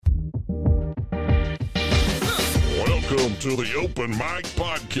Welcome to the Open Mic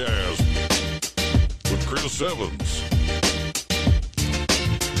Podcast with Chris Evans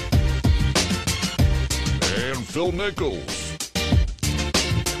and Phil Nichols,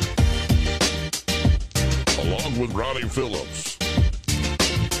 along with Ronnie Phillips.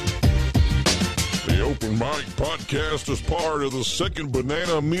 The Open Mic Podcast is part of the Second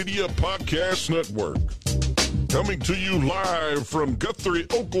Banana Media Podcast Network. Coming to you live from Guthrie,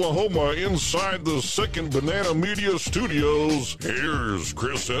 Oklahoma, inside the Second Banana Media Studios, here's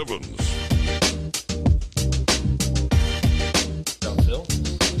Chris Evans.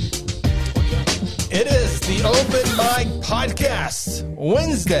 It is the Open Mic Podcast,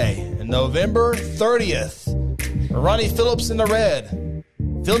 Wednesday, November 30th. Ronnie Phillips in the red,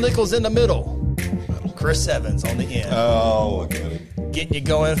 Phil Nichols in the middle, Chris Evans on the end. Oh, look at him. Getting you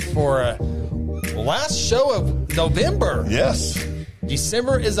going for last show of November. Yes.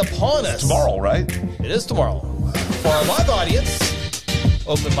 December is upon us. Tomorrow, right? It is tomorrow. For our live audience,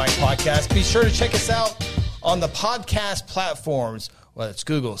 Open Mic Podcast, be sure to check us out on the podcast platforms, whether it's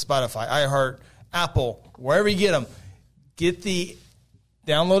Google, Spotify, iHeart, Apple, wherever you get them. Get the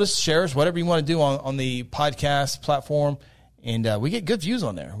download us, share us, whatever you want to do on the podcast platform. And we get good views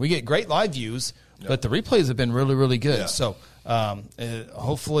on there. We get great live views, but the replays have been really, really good. Yeah. So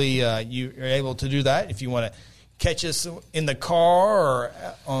hopefully you are able to do that. If you want to catch us in the car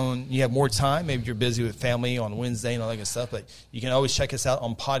or you have more time, maybe you're busy with family on Wednesday and all that good stuff, but you can always check us out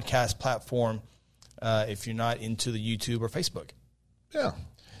on podcast if you're not into the YouTube or Facebook. Yeah.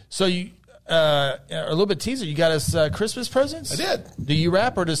 So you a little bit teaser. You got us Christmas presents? I did. Do you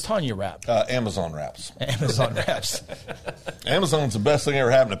wrap or does Tanya wrap? Amazon wraps. Amazon wraps. Amazon's the best thing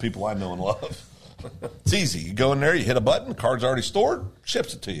ever happened to people I know and love. It's easy. You go in there, you hit a button, the card's already stored,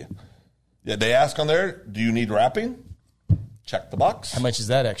 ships it to you. Yeah, they ask on there, do you need wrapping? Check the box. How much is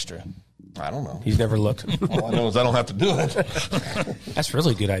that extra? I don't know. He's never looked. All I know is I don't have to do it. That's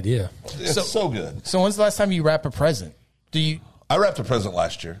really a good idea. It's so good. So when's the last time you wrap a present? I wrapped a present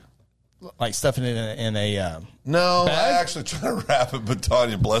last year. Like stuffing it in a No, bag? I actually try to wrap it, but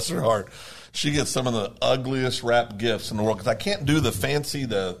Tanya, bless her heart, she gets some of the ugliest wrapped gifts in the world because I can't do the fancy,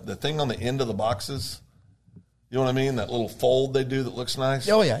 the thing on the end of the boxes. You know what I mean? That little fold they do that looks nice.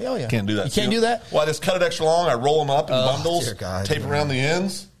 Oh, yeah. Oh, yeah. Can't do that. You can't do that? Well, I just cut it extra long. I roll them up in bundles, dear God, tape around the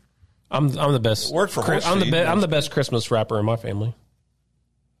ends. I'm the best. It worked for I'm Horse I'm the best Christmas wrapper in my family,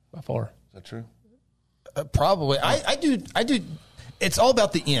 by far. Is that true? Probably. I do. It's all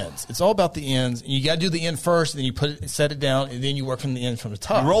about the ends. It's all about the ends. You got to do the end first, and then you set it down, and then you work from the end from the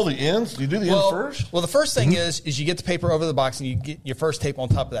top. You roll the ends? You do the ends first? Well, the first thing is you get the paper over the box, and you get your first tape on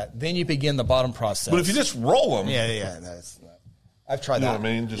top of that. Then you begin the bottom process. But if you just roll them. Yeah. I've tried You know that. what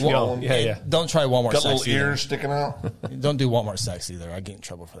I mean? Just Yeah, roll them. yeah. Don't try Walmart Got sex little either. ears sticking out. Don't do Walmart sex either. I get in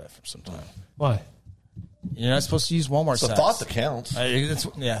trouble for that for some time. Why? You're not supposed to use Walmart It's a sex. thought that counts.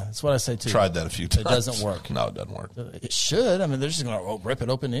 That's what I say too. Tried that a few times. It doesn't work. No, it doesn't work. It should. I mean, they're just going to rip it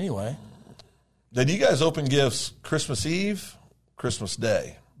open anyway. Did you guys open gifts Christmas Eve, Christmas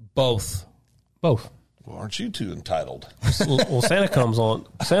Day? Both. Well, aren't you two entitled? Well, Santa comes on.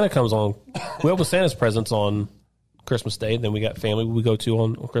 We open Santa's presents on Christmas Day. Then we got family we go to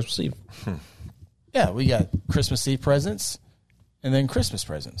on Christmas Eve. Yeah, we got Christmas Eve presents and then Christmas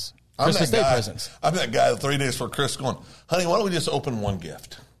presents. Christmas Day presents. I'm that guy 3 days before Christmas going, honey, why don't we just open one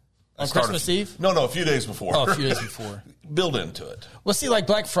gift? On Christmas Eve? No, a few days before. Oh, a few days before. Build into it. Well, see, like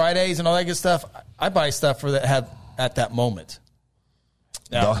Black Fridays and all that good stuff, I buy stuff for that have at that moment.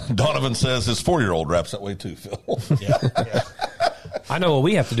 Now, Donovan says his 4-year-old wraps that way too, Phil. yeah. I know what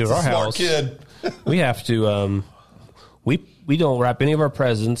we have to do at our Smart house. kid. We have to. We don't wrap any of our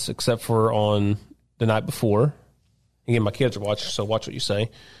presents except for on the night before. Again, my kids are watching, so watch what you say.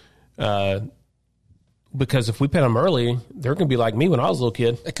 Because if we pay them early, they're going to be like me when I was a little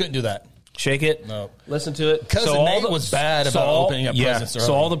kid. I couldn't do that. Shake it. No. Listen to it. Cousin Nate was bad about opening up presents early.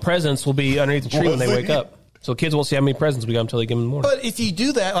 So all the presents will be underneath the tree when they Was wake he? up. So kids won't see how many presents we got until they give them in the morning. But if you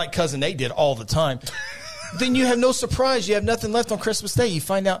do that, like Cousin Nate did all the time, then you have no surprise. You have nothing left on Christmas Day. You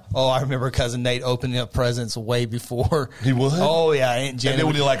find out, I remember Cousin Nate opening up presents way before. He would? Oh, yeah. Aunt Janet. And then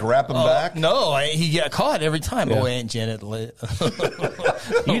would he like wrap them back? No, he got caught every time. Yeah. Oh, Aunt Janet.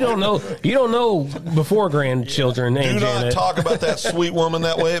 You don't know before grandchildren. Do Aunt not Janet. talk about that sweet woman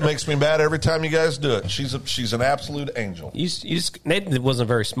that way. It makes me mad every time you guys do it. She's an absolute angel. Nate wasn't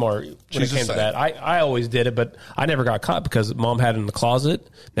very smart when She's it came the to same. that. I always did it, but I never got caught because Mom had it in the closet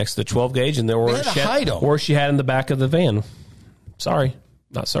next to the 12 gauge, and We had to hide 'em. or she had it in the back of the van. Sorry,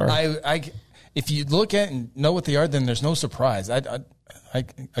 not sorry. If you look at and know what they are, then there's no surprise.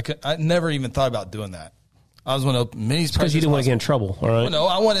 I never even thought about doing that. I was going to open many presents. Because you didn't want to get in trouble, all right? No,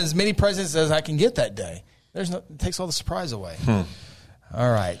 I want as many presents as I can get that day. It takes all the surprise away. All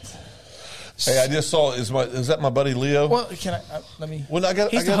right. Hey, I just saw. Is that my buddy Leo? Well, can I let me? Well,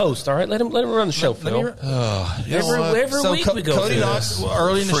 He's the host. All right, let him run the show, Phil. Every week we go Cody through Knox this.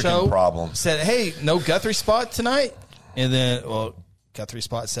 early in the Freaking show problem. said, "Hey, no Guthrie spot tonight," and then Guthrie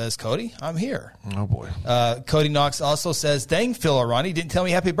spot says, "Cody, I'm here." Oh boy. Cody Knox also says, "Dang, Phil Ronnie didn't tell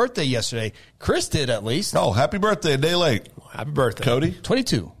me happy birthday yesterday. Chris did at least." Oh, happy birthday! A day late. Happy birthday, Cody.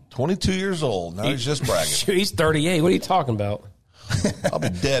 22. 22 years old. Now he's just bragging. He's 38. What are you talking about? I'll be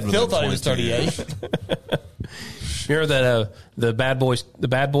dead. Phil within thought he was 22 years. 38. Remember that the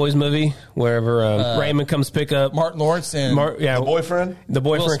Bad Boys movie, wherever Raymond comes pick up Martin Lawrence and The boyfriend? The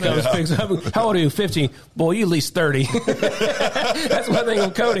boyfriend Will comes Smith. picks up. How old are you? 15. Boy, you at least 30. That's one thing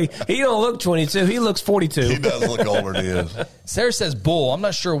with Cody. He don't look 22. He looks 42. He does look older than he is. Sarah says bull. I'm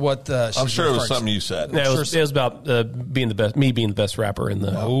not sure what. I'm sure it was something you said. No, it was about being the best. Me being the best rapper in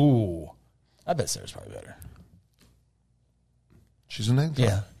the. Ooh, I bet Sarah's probably better. She's a name.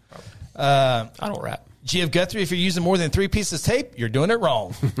 Yeah. I don't rap. GF Guthrie, if you're using more than 3 pieces of tape, you're doing it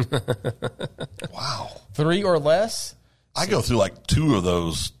wrong. Wow. 3 or less. I go through like 2 of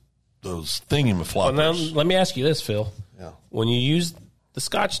those thingamafloppers. Well, now let me ask you this, Phil. Yeah. When you use the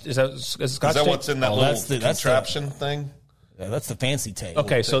Scotch, is that Scotch Is that tape? what's in that Oh, little that's the contraption thing? Yeah, that's the fancy tape.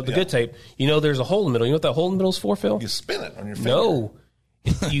 Okay, so the yeah. good tape. You know, there's a hole in the middle. You know what that hole in the middle is for, Phil? You spin it on your finger. No.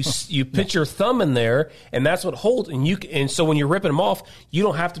 You put your thumb in there, and that's what holds. And so when you're ripping them off, you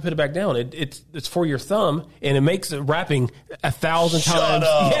don't have to put it back down. It's for your thumb, and it makes it wrapping 1,000 times.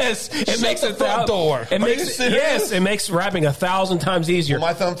 up. Yes, it makes the it front door. It Are makes you it, serious? yes, it makes wrapping 1,000 times easier. Will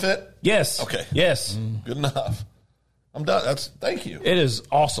my thumb fit? Yes. Okay. Yes, Good enough. I'm done. Thank you. it is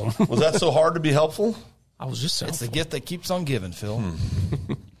awesome. Was that so hard to be helpful? I was just saying. It's the gift that keeps on giving, Phil.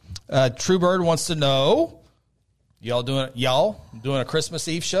 Truebird wants to know, y'all doing a Christmas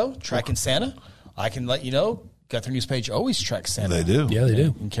Eve show, tracking Santa? I can let you know, Guthrie News page always tracks Santa. They do. Yeah, they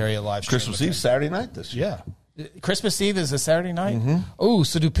do. And carry a live stream. Christmas with Eve, Saturday night this year. Yeah. Christmas Eve is a Saturday night? Oh,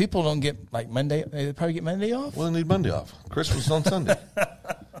 so do people don't get like Monday? They probably get Monday off? Well, they need Monday off. Christmas is on Sunday.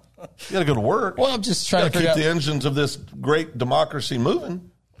 You got to go to work. Well, I'm just trying Got to to figure keep out. the engines of this great democracy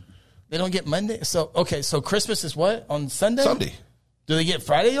moving. They don't get Monday? So Christmas is what? On Sunday? Sunday. Do they get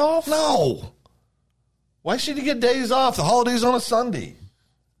Friday off? No. Why should you get days off? The holiday's on a Sunday.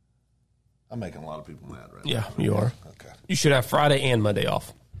 I'm making a lot of people mad right Yeah, you are. Okay. You should have Friday and Monday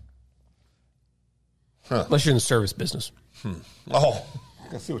off. Huh. Unless you're in the service business. Oh,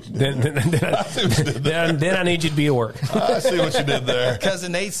 I see what you did. Then I need you to be at work. I see what you did there.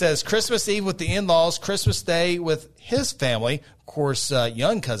 Cousin Nate says Christmas Eve with the in-laws, Christmas Day with his family. Of course,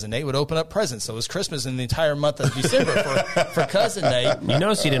 young Cousin Nate would open up presents. So it was Christmas in the entire month of December for Cousin Nate. You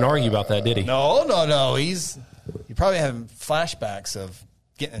notice he didn't argue about that, did he? No. He's probably having flashbacks of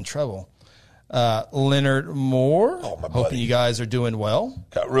getting in trouble. Leonard Moore. Oh, my buddy. Hoping you guys are doing well.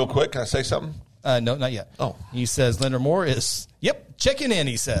 Real quick, can I say something? No, not yet. Oh. He says Leonard Moore is, checking in,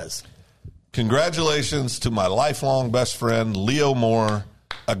 he says. Congratulations to my lifelong best friend, Leo Moore,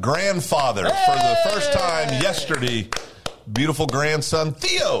 a grandfather for the first time yesterday. Beautiful grandson,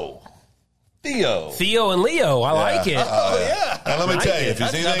 Theo. Theo and Leo. I like it. Oh, yeah. And let me like tell you, it. if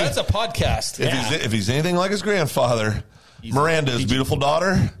he's anything, That's a podcast. if he's anything like his grandfather, Miranda, his beautiful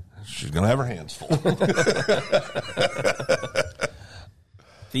daughter, she's going to have her hands full.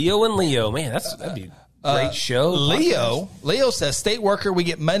 Theo and Leo. Man, that'd be a great show. Leo says, state worker, we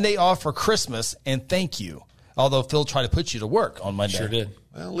get Monday off for Christmas, and thank you. Although Phil tried to put you to work on Monday. Sure did.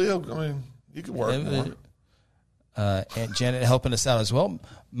 Well, Leo, I mean, you can work more. And Janet helping us out as well.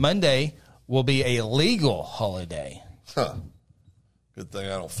 Monday will be a legal holiday. Huh. Good thing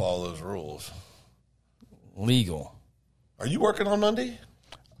I don't follow those rules. Legal. Are you working on Monday?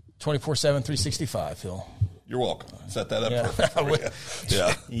 24/7, 365, Phil. You're welcome. Set that up Yeah. perfect for you.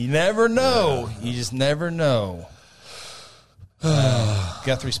 Yeah. You never know. Yeah. You just never know.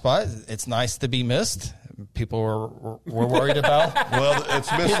 Guthrie spot. It's nice to be missed. People were worried about. Well,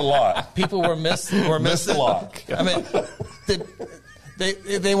 it's missed a lot. People were missed Missed a lot. I mean,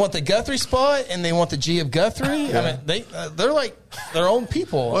 they want the Guthrie spot and they want the G of Guthrie. Yeah. I mean, they're like their own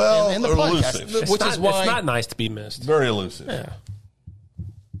people in the they're podcast, elusive. which is why it's not nice to be missed. Very elusive. Yeah.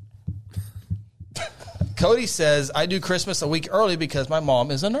 Cody says, I do Christmas a week early because my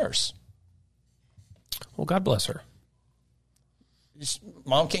mom is a nurse. Well, God bless her.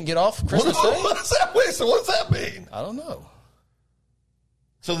 Mom can't get off Christmas Day? What does that mean? So what does that mean? I don't know.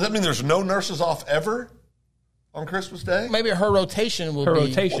 So does that mean there's no nurses off ever on Christmas Day? Maybe her rotation will Her be.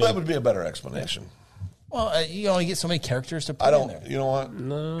 rotation. Well, that would be a better explanation. Well, you only get so many characters to put I in don't. there. You know what?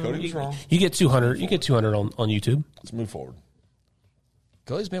 No, Cody was wrong. You get 200. You get 200 on YouTube. Let's move forward.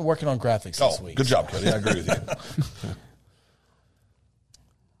 Cody's been working on graphics this week. Good job, Cody. I agree with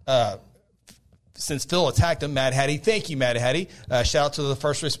you. Since Phil attacked him, Mad Hattie, thank you, Mad Hattie. Shout out to the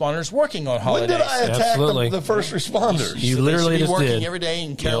first responders working on holidays. When did I attack Absolutely. the first responders? You They literally should be just working did. every day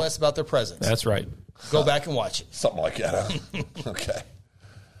and care less about their presence. That's right. Go back and watch it. Something like that. Huh? Okay.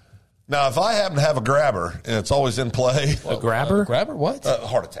 Now, if I happen to have a grabber and it's always in play, A grabber? Grabber, what?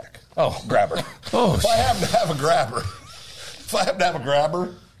 heart attack. Oh. Grabber. Oh, If I happen to have a grabber,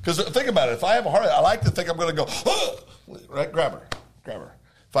 because think about it. If I have a heart attack, I like to think I'm going to go, right? Grabber.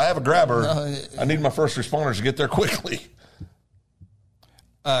 If I have a grabber, I need my first responders to get there quickly.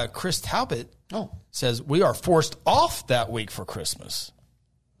 Chris Talbot Oh. says, we are forced off that week for Christmas.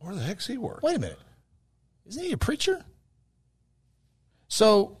 Where the heck's he work? Wait a minute. Isn't he a preacher?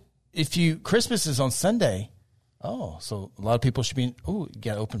 So Christmas is on Sunday. Oh, so a lot of people should be, you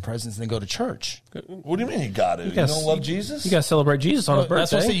got to open presents and then go to church. What do you mean he got to? You don't love Jesus? You got to celebrate Jesus on his birthday.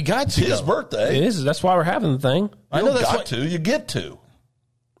 That's what I say, you got to. His go. birthday. It is. That's why we're having the thing. I know You that's got what, to. You get to.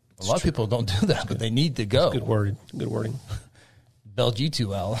 a lot of people don't do that, but they need to go. Good wording. Good wording. Belled you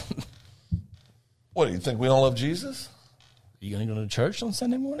too, Al. What, do you think we don't love Jesus? You going to go to church on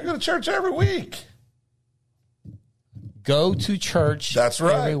Sunday I morning? go to church every week. Go to church That's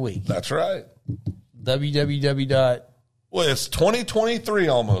right. every week. That's right. www. Well, it's 2023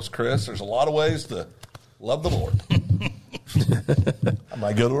 almost, Chris. There's a lot of ways to love the Lord. I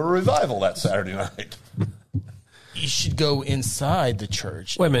might go to a revival that Saturday night. You should go inside the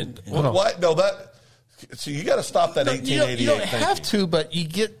church. Wait a minute. Hold on. What? No, so you got to stop that 1888 You don't thinking. have to, but you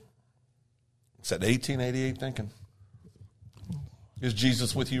get. Is that 1888 thinking? Is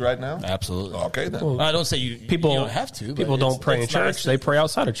Jesus with you right now? Absolutely. Okay, then. I don't say you People you don't have to. But People it's- don't pray in it's church. nice. They pray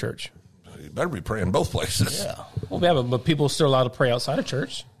outside of church. You better be praying both places. Yeah. Well, yeah, but people are still allowed to pray outside of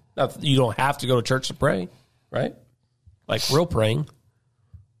church. You don't have to go to church to pray, right? Like real praying.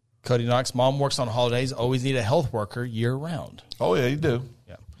 Cody Knox, mom works on holidays. Always need a health worker year round. Oh, yeah, you do.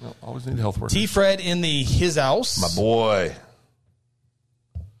 Yeah. You always need a health worker. T. Fred in the his house. My boy.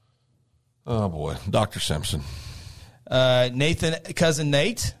 Oh, boy. Dr. Simpson. Nathan, cousin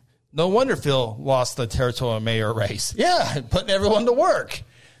Nate. No wonder Phil lost the territorial mayor race. Yeah, putting everyone to work.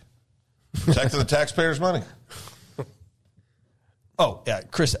 Protecting the taxpayers' money. Oh, yeah.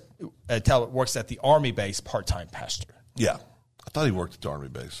 Chris Talbot works at the Army base, part-time pastor. Yeah. I thought he worked at the Army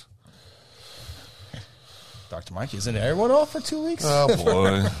base. Dr. Mike, isn't everyone off for 2 weeks? Oh,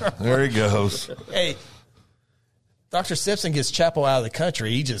 boy. There he goes. Hey, Dr. Simpson gets Chapel out of the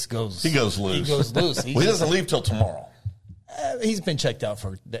country. He just goes. He goes loose. He goes loose. Well, he doesn't leave till tomorrow. He's been checked out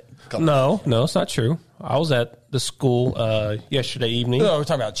for. No, it's not true. I was at the school yesterday evening. No, we're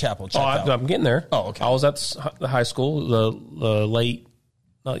talking about Chapel. Oh, I'm getting there. Oh, okay. I was at the high school the late.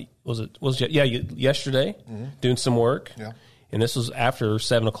 Yesterday doing some work. Yeah. And this was after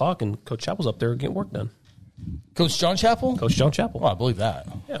 7 o'clock, and Coach Chappell's up there getting work done. Coach John Chapel? Coach John Chappell. Oh, I believe that.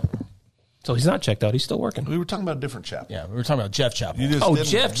 Yeah. So he's not checked out. He's still working. We were talking about a different chapel. Yeah, we were talking about Jeff Chapel. You just Oh, didn't-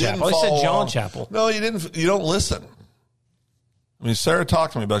 Jeff didn't Chappell. I said follow John along. Chappell. No, you didn't. You don't listen. I mean, Sarah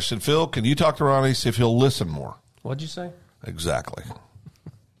talked to me about it. She said, Phil, can you talk to Ronnie, see if he'll listen more? What'd you say? Exactly.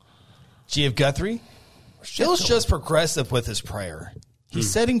 G.F. Guthrie? Phil's just progressive with his prayer. He's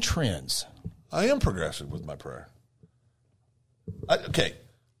setting trends. I am progressive with my prayer.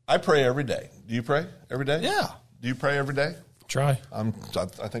 I pray every day. Do you pray every day? Yeah. Do you pray every day? Try. I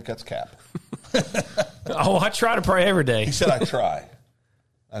think that's Cap. Oh, I try to pray every day. He said I try.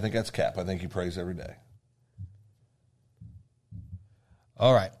 I think that's Cap. I think he prays every day.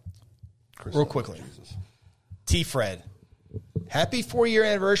 All right. Chris, Real quickly. T. Fred. Happy 4-year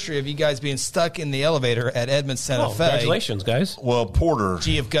anniversary of you guys being stuck in the elevator at Edmond Santa Fe. Congratulations, guys. Well, Porter.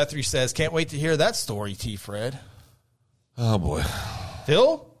 G.F. Guthrie says, can't wait to hear that story, T. Fred. Oh, boy.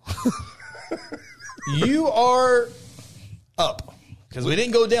 Phil? You are up. Because we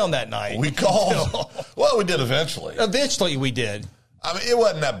didn't go down that night. We called. Well, we did eventually. Eventually we did. I mean, it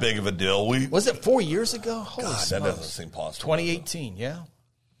wasn't that big of a deal. Was it 4 years ago? Holy God, that smokes. doesn't seem possible. 2018, yeah.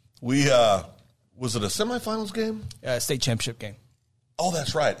 We, was it a semifinals game? State championship game. Oh,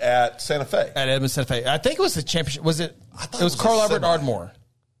 that's right. At Santa Fe. At Edmond Santa Fe. I think it was the championship. Was it? I thought It was it was Carl a Albert semi. Ardmore.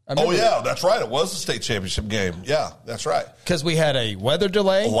 Oh, yeah, that's right. It was a state championship game. Yeah, that's right. Because we had a weather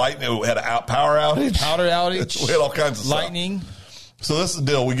delay, Lightning, we had a power outage. powder outage, We had all kinds of stuff. lightning. So this is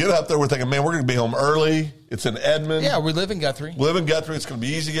the deal. We get up there, we're thinking, man, we're going to be home early. It's in Edmond. Yeah, we live in Guthrie. We live in Guthrie. It's going to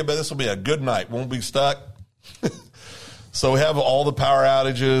be easy to get by. This will be a good night. Won't be stuck. So we have all the power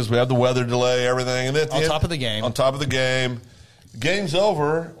outages. We have the weather delay, everything. And then at On top of the game. On top of the game. Game's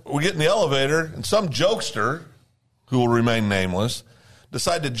over. We get in the elevator, and some jokester, who will remain nameless,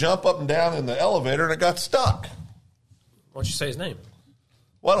 decided to jump up and down in the elevator, and it got stuck. Why don't you say his name?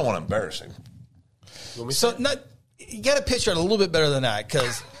 Well, I don't want to embarrass him. So you got to picture it a little bit better than that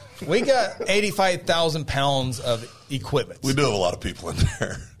because we got 85,000 pounds of equipment. We do have a lot of people in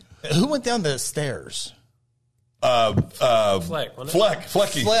there. Who went down the stairs? Fleck, wasn't it?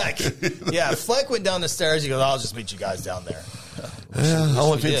 Flecky. Fleck. Yeah, Fleck went down the stairs. He goes, I'll just meet you guys down there.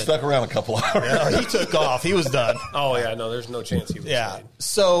 Only if he'd did. stuck around a couple hours. Yeah, he took off. He was done. Oh, yeah, no, there's no chance he was. Yeah. made.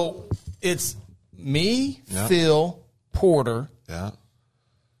 So it's me, Yeah. Phil, Porter, Yeah.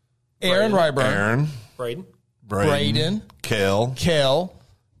 Aaron Ryburn, Aaron. Braden? Braden, Kale. Kel.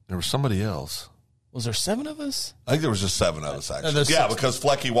 There was somebody else. Was there 7 of us? I think there was just 7 of us, actually. there's Yeah, 6. because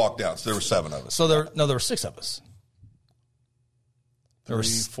Flecky walked down, so there were 7 of us. So there were 6 of us. There were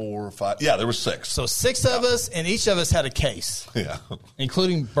 3, 4, 5. Yeah, there were 6. So 6 of us, and each of us had a case, Yeah.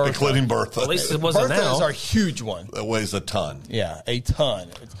 including Bertha. Including Bertha. At least it wasn't Bertha now. is our huge one. That weighs a ton. Yeah, a ton.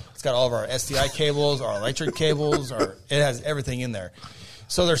 It's got all of our SDI cables, our electric cables, it has everything in there.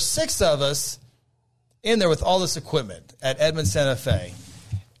 So there's 6 of us in there with all this equipment at Edmond Santa Fe.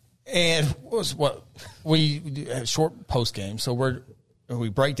 And we do a short post game, so we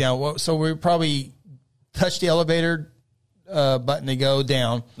break down. So we probably touch the elevator button to go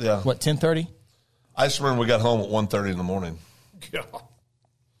down. Yeah. 10:30? I just remember we got home at 1:30 in the morning.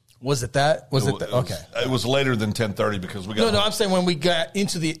 Was it that? Okay. It was later than 10:30 because we got No, home. I'm saying when we got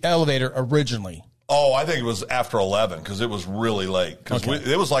into the elevator originally. Oh, I think it was after 11 because it was really late. Because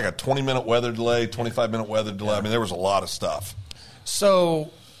Okay. it was like a 20-minute weather delay, 25-minute weather delay. I mean, there was a lot of stuff. So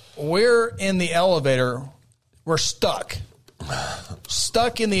we're in the elevator. We're stuck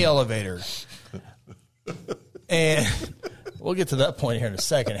in the elevator. And we'll get to that point here in a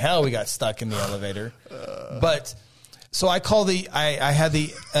second, how we got stuck in the elevator. But so I had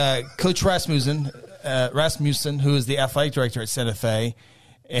the Coach Rasmussen, who is the athletic director at Santa Fe.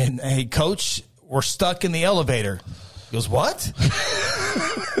 And, hey, Coach, we're stuck in the elevator. He goes, what? I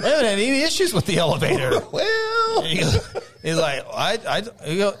haven't had any issues with the elevator. Well, He's like,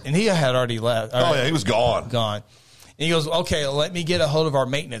 and he had already left. oh yeah, he was gone. Gone. And he goes, okay, let me get a hold of our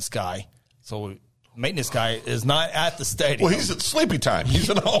maintenance guy. So maintenance guy is not at the stadium. Well, he's at sleepy time. He's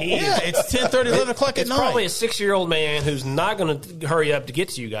at home. Yeah, it's 10:30, 11 o'clock at It's night. probably a 6-year-old man who's not going to hurry up to get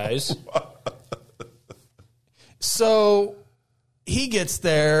to you guys. So he gets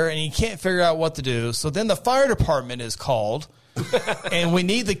there and he can't figure out what to do. So then the fire department is called, and we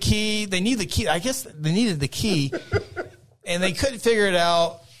need the key. They need the key. I guess they needed the key, and they couldn't figure it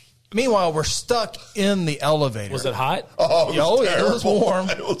out. Meanwhile, we're stuck in the elevator. Was it hot? Oh, it was Yeah, it was terrible. warm.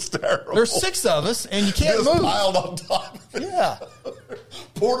 It was terrible. There's 6 of us, and you can't Just move. piled on top of it. Yeah.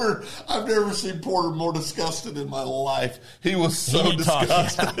 Porter, I've never seen Porter more disgusted in my life. He was so He didn't talk,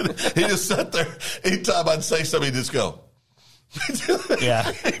 disgusted. He just sat there. Anytime I'd say something, he'd just go. Yeah.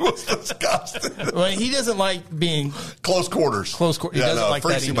 He was disgusted. Well, he doesn't like being Close quarters. He doesn't like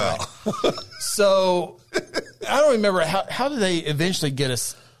freaks that him anyway. out. So I don't remember how did they eventually get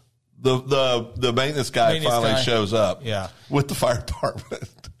us. The maintenance guy Maintenance finally guy. shows up. Yeah. With the fire department.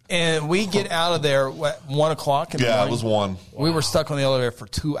 And we get out of there at 1 o'clock in the Yeah, morning. it was 1. We were stuck on the elevator for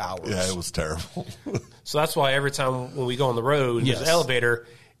 2 hours. Yeah, it was terrible. So that's why every time when we go on the road, in Yes. this elevator,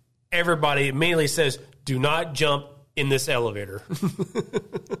 everybody immediately says, do not jump in this elevator.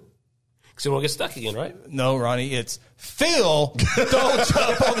 Because we won't get stuck again, right? No, Ronnie, it's Phil, don't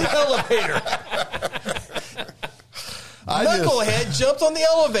jump on the elevator. Knucklehead jumped on the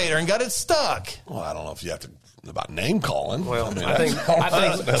elevator and got it stuck. Well, I don't know if you have to about name calling. Well, mean, I think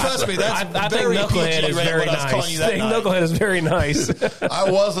Trust me, that's I think very Knucklehead PG is rated very what I was nice. calling you I that think night. Knucklehead is very nice. I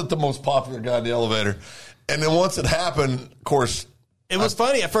wasn't the most popular guy in the elevator. And then once it happened, of course, It was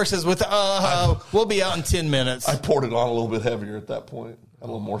funny at first. It was we'll be out in 10 minutes. I poured it on a little bit heavier at that point. Had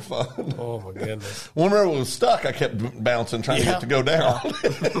a little more fun. Oh, my goodness. Whenever it was stuck, I kept bouncing, trying to Yeah. get to go down.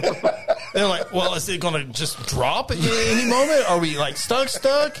 They're like, well, is it going to just drop at any moment? Are we like stuck?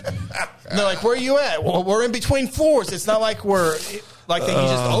 And they're like, where are you at? Well, we're in between floors. It's not like we're like they can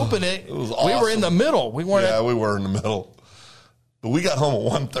just open it. was We were in awesome. the middle. We weren't. Yeah, we were in the middle. But we got home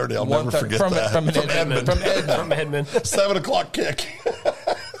at 1:30. I'll never 1:30 forget from- that. from Edmond. From Edmond. From Edmond. 7 o'clock kick.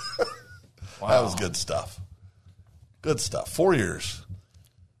 That was good stuff. Good stuff. 4 years.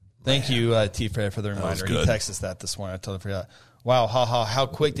 Thank you, T. Fred, for the reminder. He good. texted us that this morning. I totally forgot. Wow, how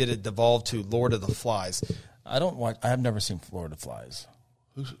quick did it devolve to Lord of the Flies? I have never seen Lord of the Flies.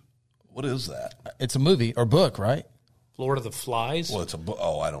 What is that? It's a movie or book, right? Lord of the Flies? Well, it's a book.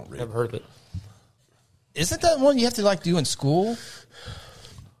 Oh, I don't read. Never heard of it. Isn't that one you have to like do in school?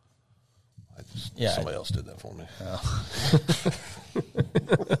 Yeah. Somebody else did that for me.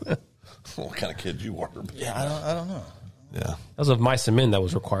 What kind of kid you were? Yeah, I don't know. Yeah. That was of Mice and Men that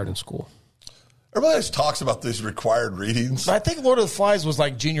was required in school. Everybody always talks about these required readings. But I think Lord of the Flies was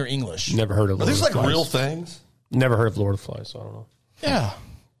like junior English. Never heard of Are Lord these of the like Flies. real things? Never heard of Lord of the Flies, so I don't know. Yeah.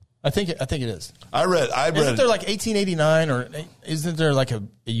 I think it is. I read. Isn't there like 1889 or isn't there like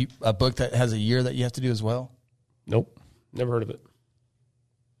a book that has a year that you have to do as well? Nope. Never heard of it.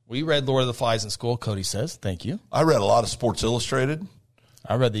 We read Lord of the Flies in school, Cody says. Thank you. I read a lot of Sports Illustrated.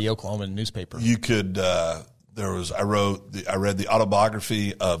 I read the Oklahoman newspaper. You could. I read the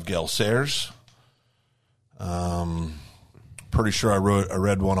autobiography of Gail Sayers. Pretty sure I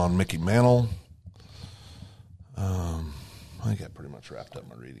read one on Mickey Mantle. I think I pretty much wrapped up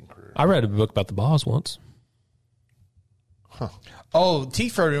my reading career. I read a book about the Boss once. Oh,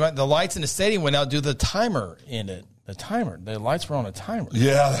 T-Ford, the lights in the stadium went out due to the timer in it. The lights were on a timer.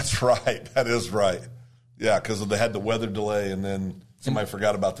 Yeah, that's right. That is right. Yeah, because they had the weather delay, and then somebody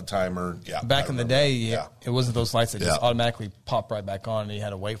forgot about the timer. Yeah, Back in the day, Yeah. it wasn't those lights that just Yeah. automatically popped right back on, and you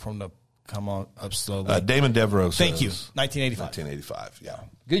had to wait for them to come on up slowly. Damon Devereaux. Thank you. says 1985. 1985. Yeah,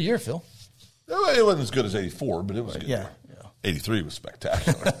 Good year, Phil. it wasn't as good as 84, but it was good. Yeah. 83 was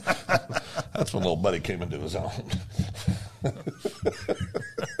spectacular. That's when little buddy came into his own.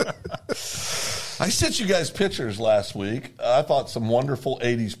 I sent you guys pictures last week. I thought some wonderful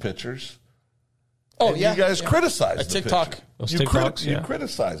 80s pictures. Oh, And yeah. you guys yeah. criticized A the TikTok. picture. Those You TikToks, you yeah.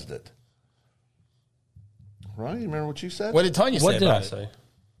 criticized it. Right? You remember what you said? What did Tanya say What did about I it? say?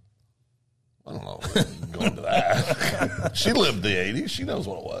 I don't know. We can go into that. She lived the 80s. She knows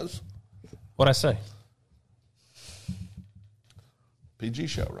what it was. What'd I say? PG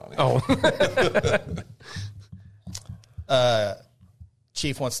show, Ronnie. Oh,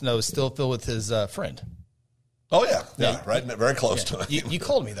 Chief wants to know, is still Phil with his friend? Oh, yeah. Yeah, right. Very close to it. You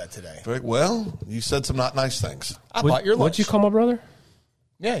called me that today. Very, well, you said some not nice things. I bought your lunch. What'd you call my brother?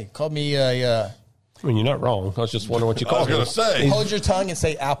 Yeah, you called me I mean, you're not wrong. I was just wondering what you I was called going him. to say, hold your tongue and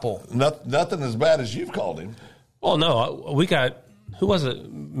say apple. nothing as bad as you've called him. Well, no, we got, who was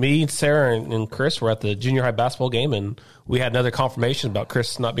it? Me, Sarah, and Chris were at the junior high basketball game, and we had another confirmation about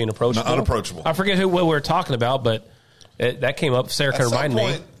Chris not being approachable. Unapproachable. I forget what we were talking about, but that came up. Sarah At can some remind me.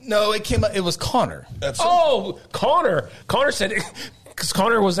 point, No, it came up. It was Connor. That's Oh, Connor. Connor said, because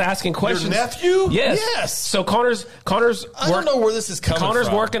Connor was asking questions. nephew? Yes. Yes. So Connor's I don't know where this is coming Connor's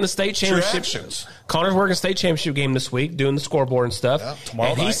from. working the state championship. actions. Connor's working state championship game this week, doing the scoreboard and stuff. Yeah, tomorrow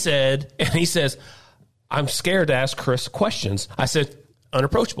and night. he says, I'm scared to ask Chris questions. I said,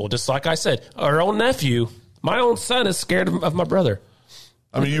 unapproachable, just like I said. Our own nephew, my own son, is scared of my brother.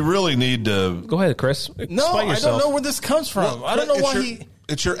 I mean, you really need to. Go ahead, Chris. No, Explain I yourself. don't know where this comes from. I don't know why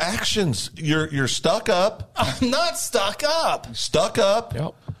It's your actions. You're stuck up. I'm not stuck up. Stuck up.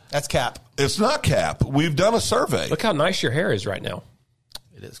 Yep. That's cap. It's not Cap. We've done a survey. Look how nice your hair is right now.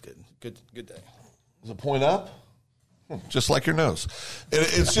 It is good. Good day. Does it point up? Just like your nose.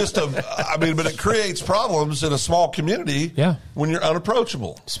 It's just but it creates problems in a small community. Yeah. When you're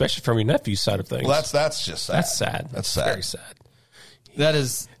unapproachable. Especially from your nephew's side of things. Well, that's just sad. That's sad. That's sad. Very sad. That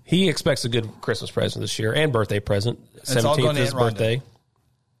is. He expects a good Christmas present this year and birthday present. It's all going 17th to is his Aunt Rhonda. birthday.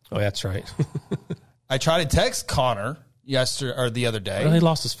 Oh, that's right. I tried to text Connor yesterday or the other day Well, he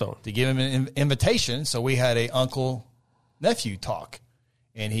lost his phone. to give him an invitation. So we had a uncle nephew talk,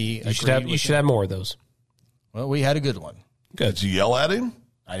 and he You should have more of those. Well, we had a good one. Did you yell at him?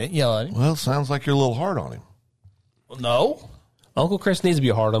 I didn't yell at him. Well, sounds like you're a little hard on him. Well, no. Uncle Chris needs to be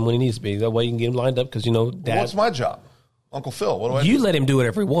hard on him when he needs to be. That way you can get him lined up because, Dad. What's my job? Uncle Phil, what do I You do? let him do it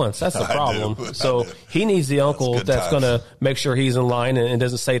every once. That's the I problem. do. I So do. he needs the uncle good that's times. going to make sure he's in line and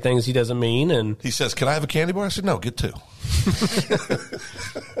doesn't say things he doesn't mean. And He says, "Can I have a candy bar?" I said, "No, get two."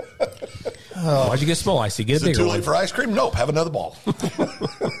 why'd you get small icy? Get Is a it bigger too one. late for ice cream? Nope. Have another ball.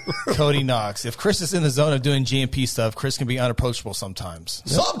 Cody Knox. If Chris is in the zone of doing GMP stuff, Chris can be unapproachable sometimes.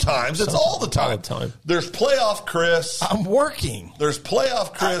 Sometimes it's all the time. All the time. There's playoff Chris. I'm working. There's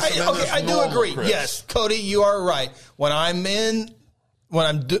playoff Chris. and then Okay, there's I do normal agree. Chris. Yes, Cody, you are right. When I'm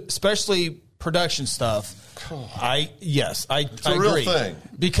especially production stuff, I a real agree. thing.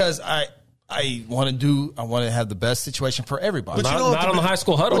 Because I want to have the best situation for everybody. But you Not- don't have not to on the high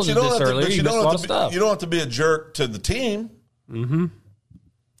school huddles but you you don't dissed have to- earlier. but You missed a lot of stuff. You don't have to be a jerk to the team. Mm-hmm.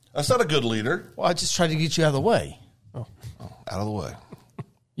 That's not a good leader. Well, I just tried to get you out of the way. Out of the way.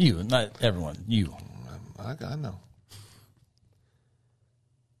 You, not everyone. You. I know.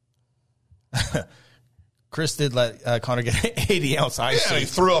 Chris did let Connor get 80-ounce ice. Yeah, he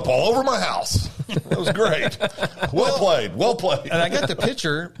threw up all over my house. That was great. Well played. Well played. And I got the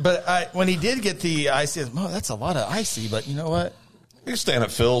picture, but when he did get the ice, he said, "Oh, that's a lot of icy." But you know what? You stand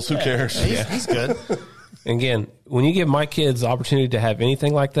at Phil's. Who cares? He's good. Again, when you give my kids the opportunity to have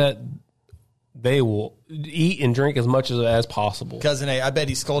anything like that, they will eat and drink as much as possible. Cousin A, I bet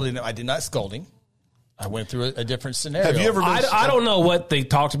he scolded him. I did not scold him. I went through a different scenario. Have you ever been? I don't know what they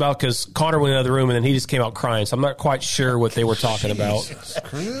talked about because Connor went in the other room and then he just came out crying. So I'm not quite sure what they were talking about.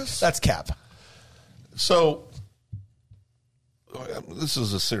 Chris? That's cap. So this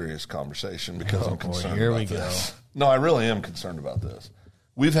is a serious conversation because I'm concerned here about we go. this. No, I really am concerned about this.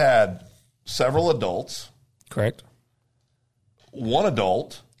 We've had several adults. Correct. One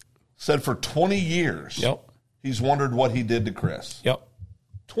adult said for 20 years Yep. he's wondered what he did to Chris. Yep.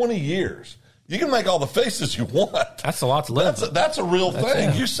 20 years. You can make all the faces you want. That's a lot to live. That's a real thing.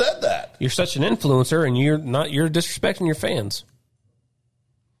 yeah. You said that. You're such an influencer, and you're disrespecting your fans,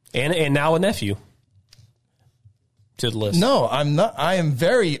 and now a nephew to the list. No, I'm not. I am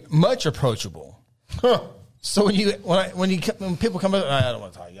very much approachable. Huh. So when people come up, I don't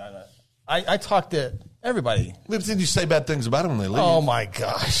want to talk. I talk to everybody. But then you say bad things about him when they leave. Oh my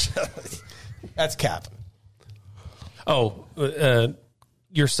gosh, that's cap. Oh,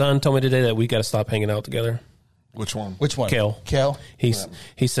 your son told me today that we got to stop hanging out together. Which one? Which one? Kale.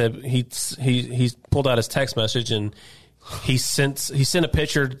 He said he pulled out his text message and he sent a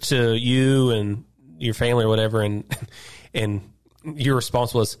picture to you and your family or whatever, and your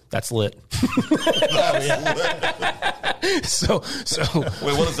response was, "That's lit." So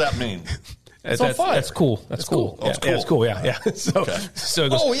Wait, what does that mean? on fire. That's cool. That's cool. Oh, it's Yeah, it's cool. Yeah. So Okay. so it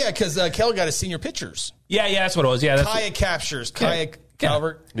goes, Oh yeah, because Kel got his senior pictures. yeah, that's what it was. Yeah, that's Kaya captures. Kaya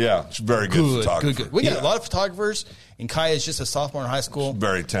Calvert. Yeah, it's very good photographer. Good. We got a lot of photographers, and Kaya is just a sophomore in high school.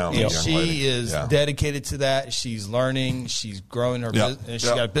 Very talented And young she lady. is Yeah. dedicated to that. She's learning. She's growing her Yeah. business. She's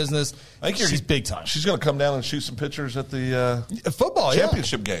Yeah. got a business. I think She's big time. She's going to come down and shoot some pictures at the Football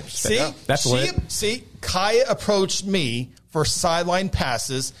championship games. See, Yeah. That's lit. See, Kaya approached me for sideline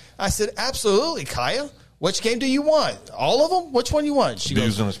passes. I said, absolutely, Kaya. Which game do you want? All of them? Which one you want? She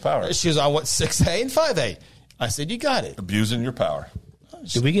Abusing his power. She goes, I want 6A and 5A. I said, you got it. Abusing your power.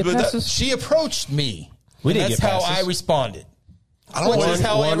 Did we get But that- passes? She approached me. We And didn't that's get how passes. I responded. I don't Which know is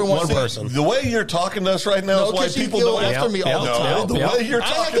how everyone one said. person. The way you're talking to us right now No, is why 'cause you people go don't after me all the No, time. the way you're I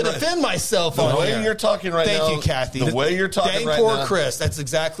have talking to right defend myself The on way here. you're talking right Thank now. you, Kathy. The way you're talking Dang right poor now. Chris. That's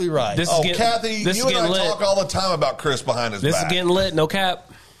exactly right. This is Oh, getting- Kathy, this you is and I getting lit. talk all the time about Chris behind his This back. is getting lit. No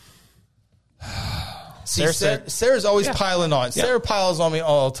cap. See, Sarah said- Sarah's always Yeah. piling on. Yeah. Sarah piles on me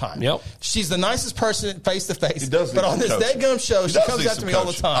all the time. Yep. She's the nicest person face to face. He does But need on some this coaching. deadgum show, He she does comes need after some me all the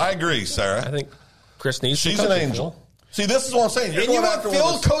coaching. time. I agree, Sarah. I think Chris needs. some She's an coaching, angel. Phil. See, this is what I'm saying. You're And you going want after Phil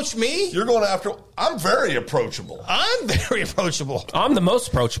one of to the- coach me? You're going after. I'm very approachable. I'm very approachable. I'm the most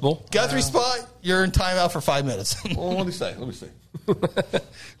approachable. Guthrie spot, you're in timeout for 5 minutes. Well, what do you say? Let me see.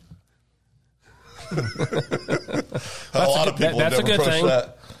 A lot of people that's have a never good approached thing.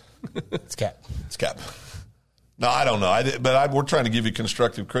 that. It's cat. It's Cap. No, I don't know. We're trying to give you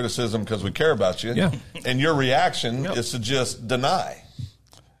constructive criticism because we care about you. Yeah. And your reaction is to just deny.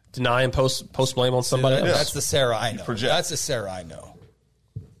 Deny and post blame on somebody else. That's the Sarah I know. project. That's the Sarah I know.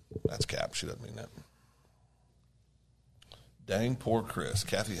 That's Cap. She doesn't mean that. Dang poor Chris.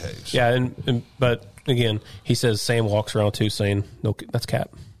 Kathy Hayes. Yeah, but again, he says Sam walks around too saying, "No, that's Cap.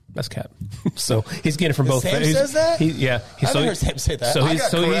 That's Cap." So he's getting it from both. Sam he's- says that? Yeah, I haven't heard Sam say that. So I he's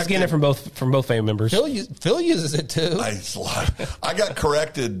got he's corrected. getting it from both family members. Phil uses it too. I got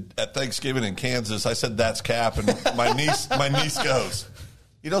corrected at Thanksgiving in Kansas. I said that's Cap, and my niece goes,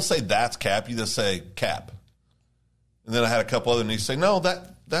 "You don't say that's Cap. You just say Cap." And then I had a couple other nieces say, "No,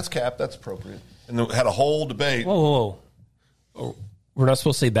 that's Cap. That's appropriate." And then we had a whole debate. Whoa. Oh, we're not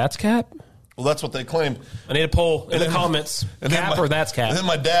supposed to say that's Cap. Well, that's what they claim. I need a poll in the comments. And then Cap or that's Cap. And then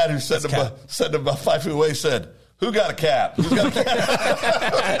my dad, who said about 5 feet away, said, "Who got a cap? Who's got a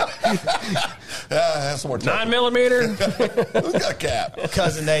cap?" That's more 9 millimeter. Who's got a cap?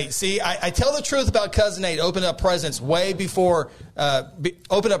 Cousin Nate. See, I tell the truth about Cousin Nate. Opened up presents way before,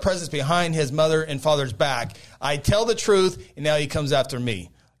 opened up presents behind his mother and father's back. I tell the truth, and now he comes after me.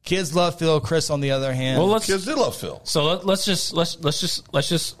 Kids love Phil. Chris, on the other hand, Well, Kids do love Phil. So let's just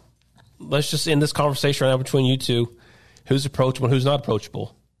end this conversation right now between you two. Who's approachable and who's not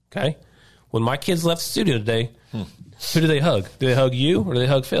approachable? Okay. When my kids left the studio today, who do they hug? Do they hug you or do they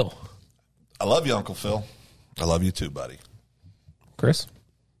hug Phil? I love you, Uncle Phil. I love you too, buddy. Chris?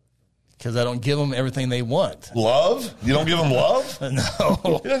 because I don't give them everything they want. Love? You don't give him love?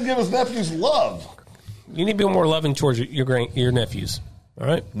 No. He doesn't give his nephews love. You need to be more loving towards your nephews. All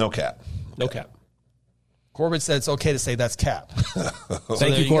right? No cap. No cap. Corbin said it's okay to say that's cap. Thank there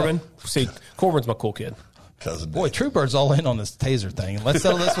you, you go. Corbin. See, Corbin's my cool kid. Cousin Boy, True Bird's all in on this taser thing. Let's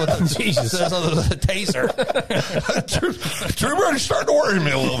settle this with a, Jesus. settle this with a taser. True Bird is starting to worry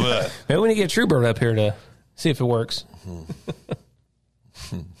me a little bit. Maybe we need to get Truebird up here to see if it works.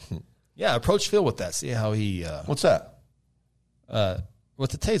 Yeah, approach Phil with that. See how he. What's that? Well,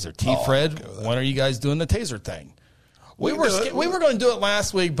 with the taser. Fred, when are you guys doing the taser thing? We were going to do it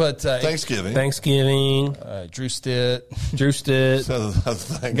last week, but Thanksgiving. Drew Stitt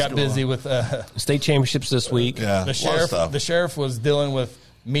got busy with state championships this week. Yeah, the sheriff was dealing with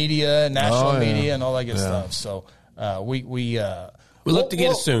media, national media, and all that good stuff. So we look to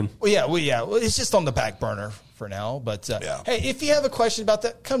get it soon. Well, it's just on the back burner for now. But hey, if you have a question about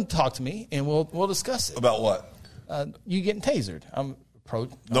that, come talk to me and we'll discuss it. About what? You getting tasered?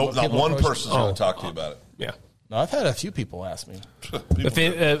 Not one person's going to talk to you about it. Yeah. No, I've had a few people ask me. If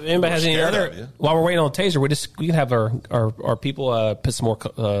anybody has any other, while we're waiting on the taser, we can have our people put some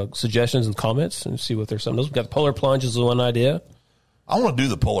more suggestions and comments and see what there's some of those. We've got the polar plunge is one idea. I want to do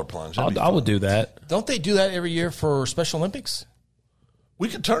the polar plunge. I would do that. Don't they do that every year for Special Olympics? We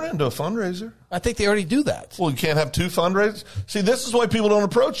could turn it into a fundraiser. I think they already do that. Well, you can't have two fundraisers. See, this is why people don't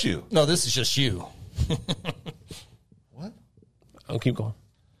approach you. No, this is just you. What? I'll keep going.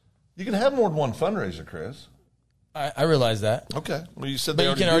 You can have more than one fundraiser, Chris. I realize that. Okay. Well, you said but they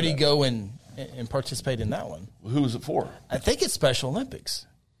you can do already that. go and participate in that one. Who is it for? I think it's Special Olympics.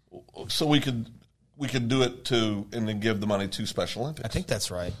 So we could do it and then give the money to Special Olympics. I think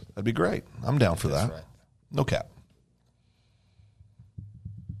that's right. That'd be great. I'm down for that. Right. No cap.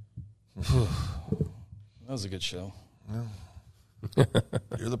 That was a good show. Yeah.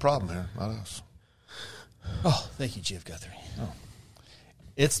 You're the problem here, not us. Oh, thank you, G.F. Guthrie. Oh.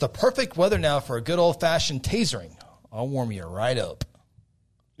 It's the perfect weather now for a good old-fashioned tasering. I'll warm you right up.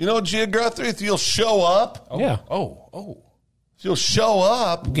 You know, Gia Guthrie, if you'll show up. Yeah. Oh. If you'll show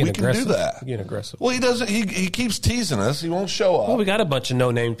up, we can aggressive. do that. Getting aggressive. Well, he doesn't. He keeps teasing us. He won't show up. Well, we got a bunch of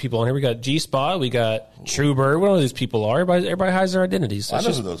no-name people on here. We got G-Spot. We got Truebird. What all these people are. Everybody hides their identities. So I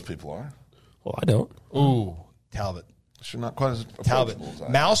know who those people are. Well, I don't. Ooh, Talbot. She's not quite as Talbot. approachable as I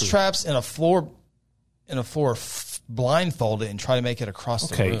am. Mouse traps in a floor blindfolded and try to make it across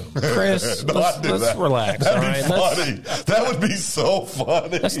the room. Chris, let's relax. That'd all right? be funny. That would be so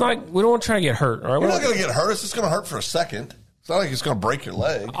funny. That's not. We don't want to try to get hurt. All right, We're not going to get hurt. It's just going to hurt for a second. It's not like it's going to break your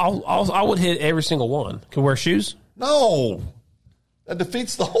leg. I would hit every single one. Can we wear shoes? No, that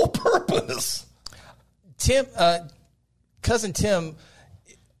defeats the whole purpose. Tim, cousin Tim,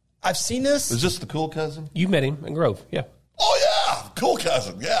 I've seen this. Is this the cool cousin? You met him in Grove. Yeah. Oh yeah, cool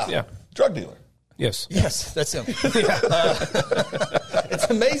cousin. Yeah. Drug dealer. Yes. Yes, that's him. It's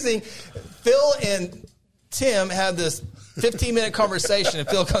amazing. Phil and Tim had this 15-minute conversation, and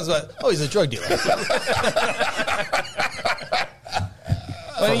Phil comes by, oh, he's a drug dealer.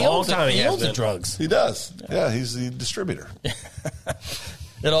 For a long time he owns the drugs. He does. Yeah, he's the distributor.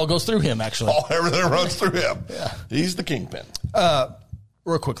 It all goes through him, actually. Everything runs through him. Yeah. He's the kingpin.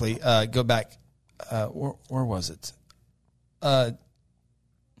 Real quickly, go back. Where was it?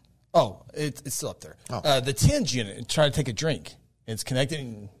 It's still up there. The TINS unit, try to take a drink. It's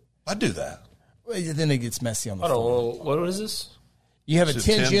connected. I do that. Then it gets messy on the I phone. don't know. What is this? You have a It's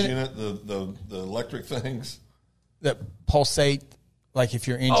TINS TINS unit the electric things. that pulsate, like if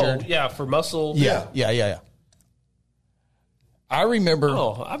you're injured. Oh, yeah, for muscle. Yeah. I remember.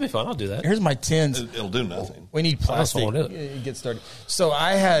 Oh, that'd be fun. I'll do that. Here's my TINS. It'll do nothing. We need plastic. won't do it. It gets started. So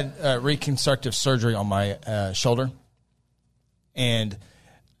I had reconstructive surgery on my shoulder, and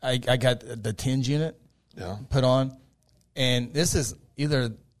I got the TINS unit put on, and this is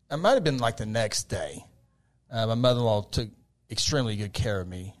it might have been like the next day. My mother-in-law took extremely good care of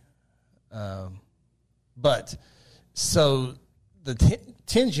me, but so the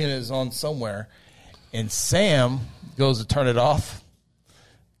TINS unit is on somewhere, and Sam goes to turn it off,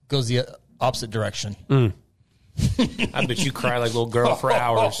 goes the opposite direction. I bet you cry like a little girl for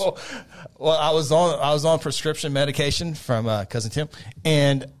hours. Well, I was on prescription medication from cousin Tim,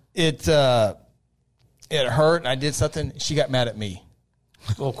 and it hurt, and I did something. She got mad at me.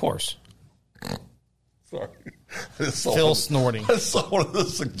 Well, of course. Sorry. Phil snorting. That's one of the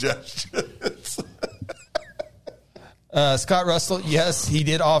suggestions. Scott Russell, yes, he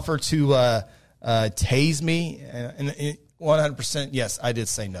did offer to tase me, and 100%, yes, I did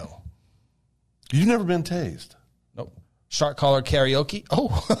say no. You've never been tased? Nope. Shot caller karaoke.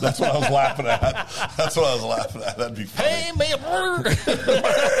 Oh, That's what I was laughing at. That'd be funny. hey, man.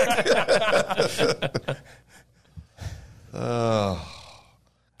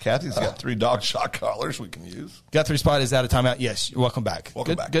 Kathy's got 3 dog shot collars we can use. Guthrie Spot is out of timeout. Yes, welcome back.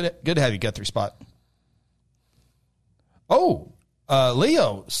 Welcome back. Good to have you, Guthrie Spot. Oh,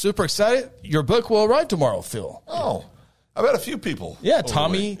 Leo, super excited. Your book will arrive tomorrow, Phil. Oh, I've had a few people. Yeah, over the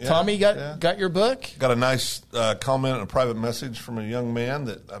Tommy. week. Yeah, Tommy yeah. got your book. Got a nice comment and a private message from a young man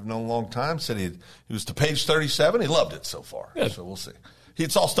that I've known a long time. Said he was to page 37. He loved it so far. Good. So we'll see.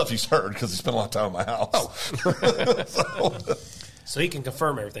 It's all stuff he's heard because he spent a lot of time in my house. So he can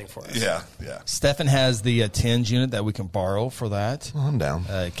confirm everything for us. Yeah. Stefan has the TINS unit that we can borrow for that. I'm down.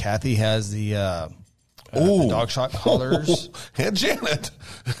 Kathy has the dog shot collars. And Janet.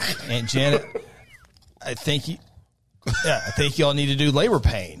 And Janet, I think y'all need to do labor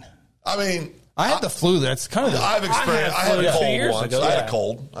pain. I mean, I had the flu. That's kind of I've experienced. I had a 2 cold years once. ago. I had Yeah. a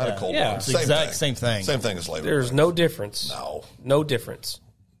cold. I had a cold Yeah. once. It's the exact same thing. Same thing as labor. There's no difference. No difference.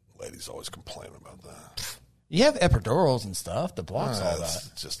 Ladies always complain about that. You have epidurals and stuff that blocks all that.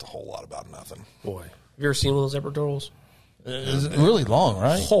 It's just a whole lot about nothing. Boy, have you ever seen one of those epidurals? It's really long,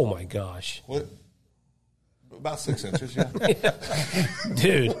 right? Oh my gosh, What? About 6 inches, yeah.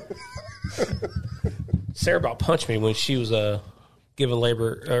 dude! Sarah about punched me when she was giving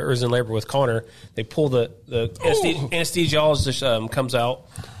labor or was in labor with Connor. They pull the anesthesiologist comes out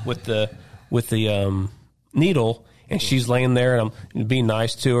with the needle. And she's laying there, and I'm being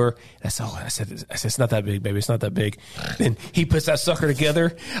nice to her. And I said, it's not that big, baby. It's not that big. Then he puts that sucker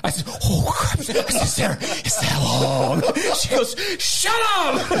together. I said, oh, crap. I said, Sarah, it's that long. She goes, shut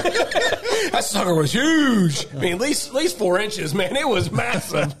up. That sucker was huge. I mean, at least 4 inches, man. It was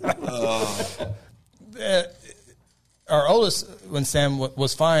massive. Our oldest, when Sam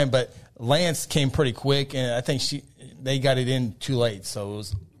was fine, but Lance came pretty quick, and I think they got it in too late. So it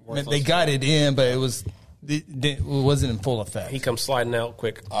was they got it in, but it wasn't in full effect. He comes sliding out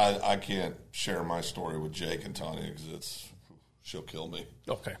quick. I can't share my story with Jake and Tanya because she'll kill me.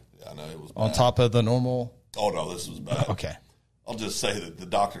 Okay. Yeah, I know it was On bad. top of the normal. Oh no, this was bad. Okay. I'll just say that the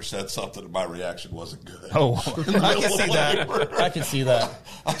doctor said something and my reaction wasn't good. Oh, I can see that. I can see that.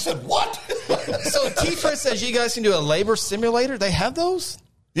 I said, what? So T-Fred says you guys can do a labor simulator. They have those?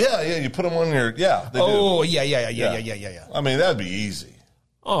 Yeah, you put them on your, they Oh, do. yeah. I mean, that'd be easy.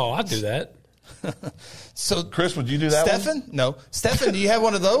 Oh, I'd do that. So, Chris, would you do that Stefan? No. Stefan, do you have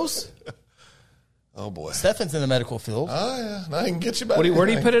one of those? Oh, boy. Stefan's in the medical field. Oh, yeah. Now I can get you back. Where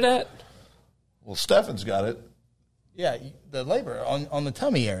do you put it at? Well, Stefan's got it. Yeah, the labor on the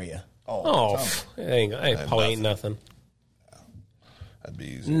tummy area. Oh, it probably ain't nothing. That'd be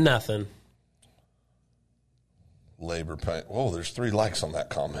easy. Nothing. Labor pain. Whoa, there's 3 likes on that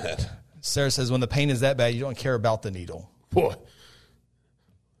comment. Sarah says when the pain is that bad, you don't care about the needle. Boy,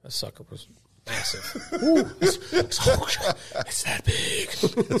 that sucker was massive. It's that big.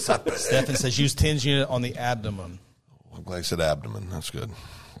 It's not bad. Stefan says use TINS unit on the abdomen. I'm glad I said abdomen. That's good.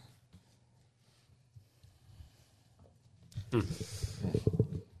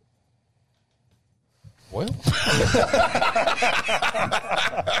 Well,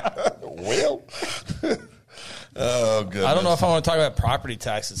 Well. Oh, goodness. I don't know if I want to talk about property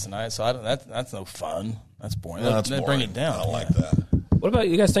taxes tonight, so I don't. That's no fun. That's boring. No, that's Bring boring. it down. I don't like that. What about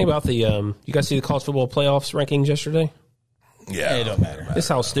you guys think about the? You guys see the college football playoffs rankings yesterday? Yeah. It don't matter. This is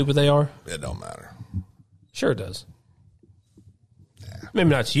how stupid they are. It don't matter. Sure, it does. Maybe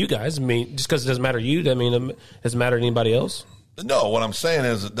not to you guys. I mean, just because it doesn't matter to you, I mean, it doesn't matter to anybody else. No, what I'm saying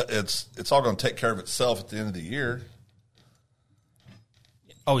is that it's all going to take care of itself at the end of the year.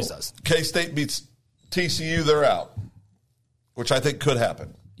 Always does. K-State beats TCU, they're out, which I think could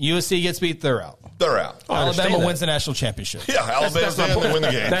happen. USC gets beat, they're out. They're out. I understand Alabama that. wins the national championship. Yeah, Alabama's my in, point. they win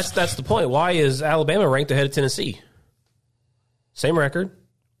the game. That's the point. Why is Alabama ranked ahead of Tennessee? Same record.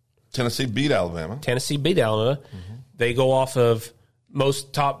 Tennessee beat Alabama. Tennessee beat Alabama. Mm-hmm. They go off of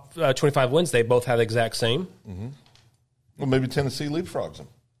most top 25 wins. They both have the exact same. Well, maybe Tennessee leapfrogs them.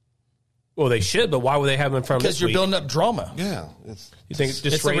 Well, they should, but why would they have them in front of Because this you're week? building up drama. Yeah. It's You think it's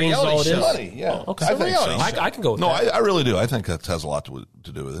just It's a ratings is all it reality is? show. money, yeah. Oh, okay. I think reality so. I can go with No, that. I really do. I think that has a lot to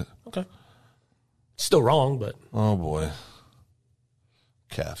do with it. Okay. Still wrong, but Oh, boy.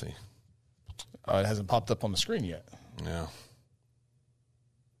 Kathy. It hasn't popped up on the screen yet. Yeah.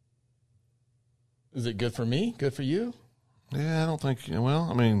 Is it good for me? Good for you? Yeah, I don't think, well,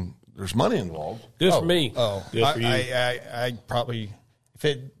 I mean, there's money involved. good for me. Oh, Good for you. I probably, if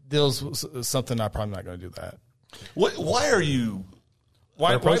it deals with something, I'm probably not going to do that. Why are you? Why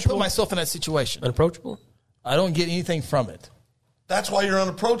put Unapproachable? myself in that situation? Unapproachable? I don't get anything from it. That's why you're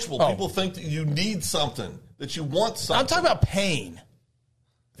unapproachable. Oh. People think that you need something, that you want something. I'm talking about pain.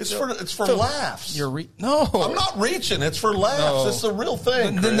 It's for laughs. No. I'm not reaching. It's for laughs. No. It's a real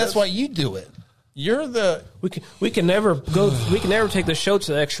thing. Then that's Chris. why you do it. You're the. We can never go. We can never take the show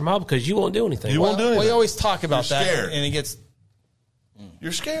to the extra mile because you won't do anything. You won't do anything. We always talk about You're that, scared. and it gets.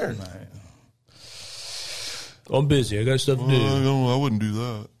 You're scared. I'm busy. I got stuff to do. I wouldn't do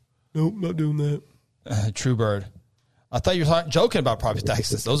that. Nope, not doing that. True Bird. I thought you were joking about property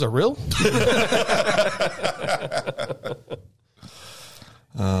taxes. Those are real?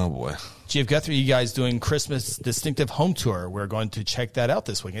 Oh boy. G.F. Guthrie, you guys doing Christmas distinctive home tour. We're going to check that out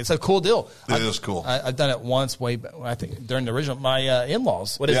this weekend. It's a cool deal. It is cool. I've done it once way back, I think during the original, my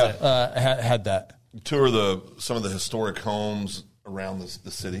in-laws. What is Yeah. that? Had that. Tour some of the historic homes around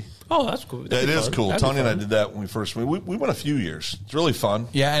the city. Oh, that's cool. Yeah, it is cool. Tony and I did that when we first went. We went a few years. It's really fun.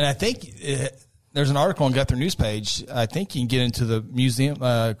 Yeah, and I think there's an article on Guthrie News page. I think you can get into the museum,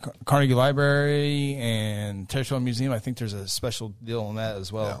 Carnegie Library and Territorial Museum. I think there's a special deal on that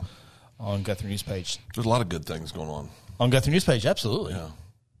as well on Guthrie News page. There's a lot of good things going on. On Guthrie News page, absolutely.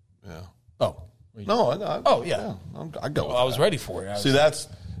 Yeah. Oh. No. I go. Well, I was ready for it. See, that's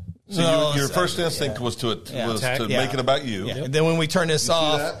No, your it's- first instinct was to make it about you. Yeah. And then when we turn this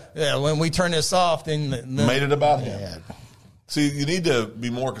off, when we turn this off, then Made it about him. Yeah. See, you need to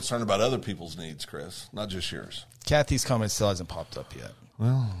be more concerned about other people's needs, Chris, not just yours. Kathy's comment still hasn't popped up yet.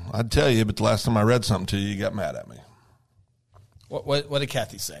 Well, I'd tell you, but the last time I read something to you, you got mad at me. What did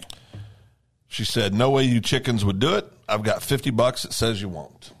Kathy say? She said, "No way you chickens would do it. I've got $50 that says you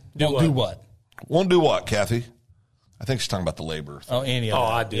won't." Do what? Won't do what, Kathy? I think she's talking about the labor thing. Oh, any of Oh,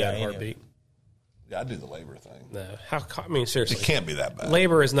 that. I'd do that in a any of heartbeat. Yeah, I'd do the labor thing. No, I mean, seriously, It can't be that bad.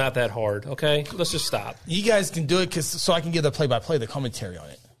 labor is not that hard. Okay, let's just stop. You guys can do it so I can give the play-by-play, the commentary on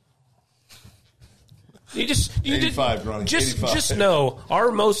it. You 85, Ronnie, 85. just know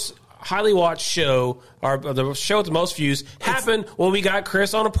our most highly watched show, the show with the most views, happened when we got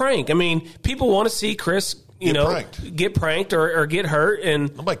Chris on a prank. I mean, people want to see Chris, get pranked or get hurt,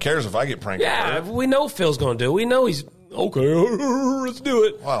 and Nobody cares if I get pranked. yeah, we know Phil's going to do. We know he's okay. Let's do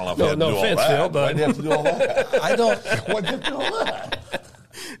it. Well, I don't know if you no have to do all offense, that. Phil, but Why'd you have to do all that? I don't. Why'd you have to do all that?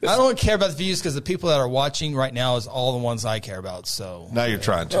 I don't care about the views because the people that are watching right now is all the ones I care about. So Now you're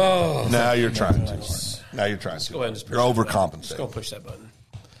trying to. Now you're trying to. Now you're trying to. go ahead and just push You're that button. overcompensating. Just go push that button.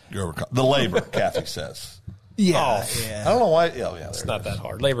 You're the labor, Kathy says. yeah, I don't know why. Yeah, It's not that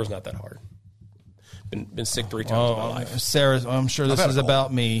hard. Labor's not that hard. Been sick 3 times in my life. Sarah, I'm sure this had is a cold.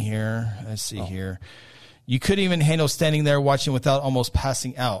 about me here. Let's see here. You couldn't even handle standing there watching without almost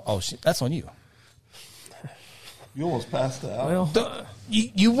passing out. Oh, that's on you. You almost passed out. Well,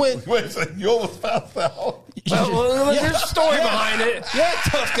 You went. Wait a second. You almost passed out. there's a story behind it. Yeah,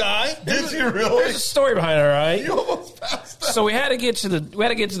 tough guy. Did you really? There's a story behind it, all right? You almost passed out. So we had to get to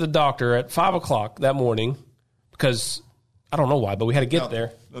the doctor at 5:00 that morning because I don't know why, but we had to get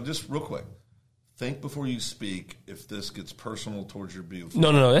there. No, just real quick. Think before you speak if this gets personal towards your beautiful.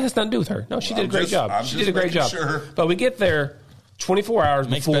 No, that has nothing to do with her. No, she did a great job. I'm She just did a great making job. sure. But we get there 24 hours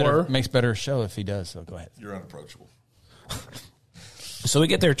before. Makes better show if he does. So go ahead. You're unapproachable. So we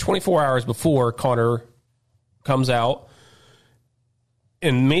get there 24 hours before Connor comes out.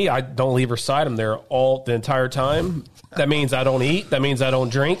 And me, I don't leave her side. I'm there the entire time. That means I don't eat. That means I don't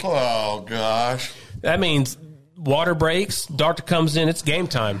drink. Oh gosh. That means water breaks. Doctor comes in. It's game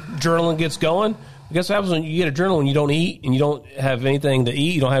time. Adrenaline gets going. Guess what happens when you get adrenaline? You don't eat and you don't have anything to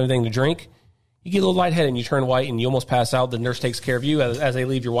eat. You don't have anything to drink. You get a little lightheaded and you turn white and you almost pass out. The nurse takes care of you as they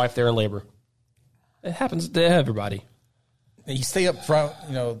leave your wife there in labor. It happens to everybody. You stay up front.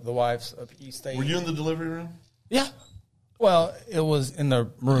 The wives. You stay. Were you in the delivery room? Yeah. Well, it was in the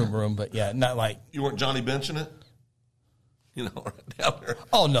room, but yeah, not like. You weren't Johnny benching it? Right down there.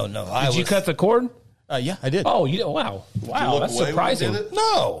 Oh no! Did you cut the cord? Yeah, I did. Oh, wow, Did you look that's away when you surprising. did it?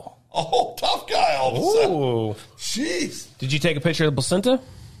 No. Oh, tough guy all of a sudden. Ooh. Jeez. Did you take a picture of the placenta?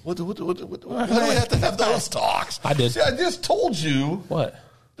 What do we have to have those talks? I did. See, I just told you. What?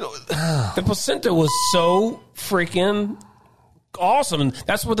 The placenta was so freaking awesome.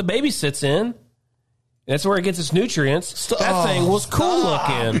 That's where the baby sits in. That's where it gets its nutrients. That thing was cool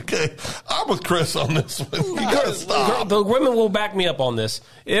looking. Okay, I'm with Chris on this one. You gotta stop. The women will back me up on this.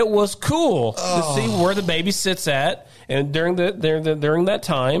 It was cool to see where the baby sits at, and during that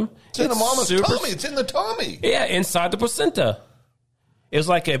time, It's in the mama's tummy. It's in the tummy. Yeah, inside the placenta. It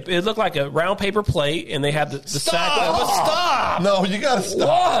looked like a round paper plate, and they had the sack. Stop. No, you gotta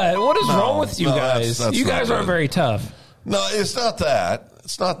stop. What is wrong with you no, guys? that's You not guys aren't good. very tough. No, it's not that.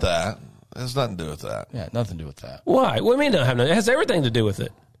 It's not that. It has nothing to do with that. Yeah, nothing to do with that. Why? What do you mean? It don't have nothing? It has everything to do with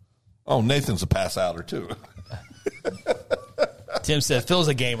it. Oh, Nathan's a pass outer too. Tim said Phil's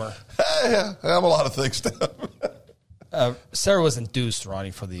a gamer. Yeah, I have a lot of things to. Sarah was induced,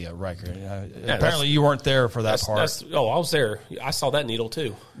 Ronnie, for the record. Apparently, you weren't there for that part. I was there. I saw that needle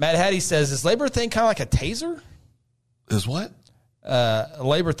too. Matt Hattie says, "Is labor thing kind of like a taser? Is what? A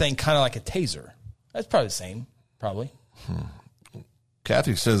labor thing kind of like a taser? That's probably the same. Probably.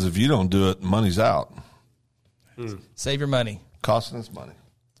 Kathy says if you don't do it, money's out. Save your money. Costing us money.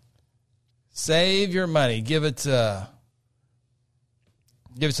 Save your money. Give it to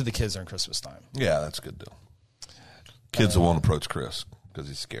the kids during Christmas time. Yeah, that's a good deal. Kids that won't approach Chris because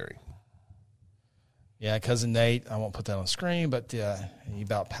he's scary. Yeah, Cousin Nate. I won't put that on the screen, but he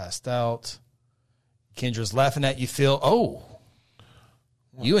about passed out. Kendra's laughing at you, Phil. Oh,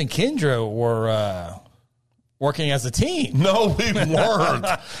 you and Kendra were working as a team. No, we weren't.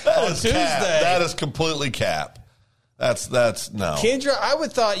 That is Tuesday. cap. That is completely cap. That's no. Kendra, I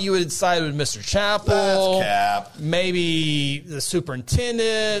would thought you would side with Mr. Chappell. That's cap. Maybe the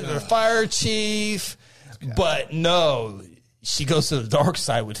superintendent or fire chief. But no, she goes to the dark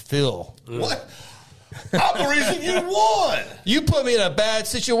side with Phil. What? I'm the reason you won. You put me in a bad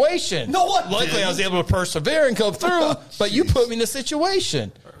situation. No, I Luckily, didn't. I was able to persevere and come through, but you put me in a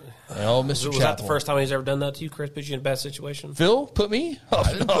situation. Oh, Mr. Was Chappell. that the first time he's ever done that to you, Chris? Put you in a bad situation? Phil put me? Oh,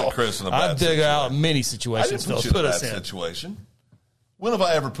 I didn't put Chris in a bad I've dug out situation. many I situations didn't Phil put you in a put bad us in. situation. When have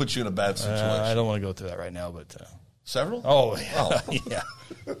I ever put you in a bad situation? I don't want to go through that right now, but Several? oh, yeah.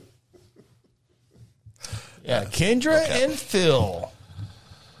 Oh. Yeah, Kendra and Phil.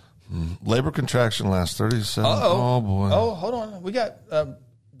 Labor contraction lasts 37. Uh-oh. Oh, boy. Oh, hold on. We got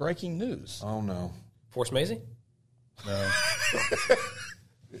breaking news. Oh, no. Force Maisie?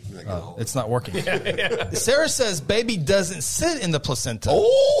 It's not working. Sarah says baby doesn't sit in the placenta.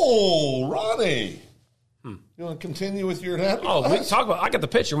 Oh, Ronnie. You want to continue with your anatomy? Oh, we can talk about. I got the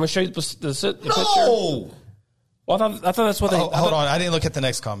picture. I'm going to show you the picture. No. Well, I thought that's what they. Hold on. I didn't look at the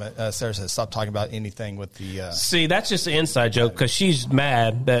next comment. Sarah says stop talking about anything with the. See, that's just an inside joke because she's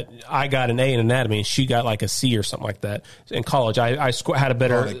mad that I got an A in anatomy and she got like a C or something like that in college. I had a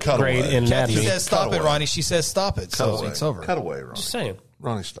better Ronnie, cut grade away. in Kathy anatomy. says stop Cut it, away. Ronnie. She says stop it. So away. it's over. Cut away, Ronnie. Just saying,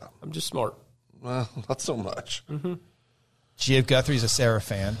 Ronnie, stop. I'm just smart. Well, not so much. G.F. Guthrie's a Sarah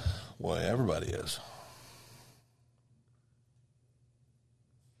fan. Well, everybody is.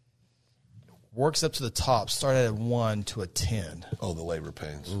 Works up to the top. Started at 1 to a 10. Oh, the labor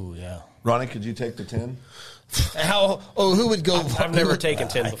pains. Ooh, yeah. Ronnie, could you take the 10? Who would go? I've never taken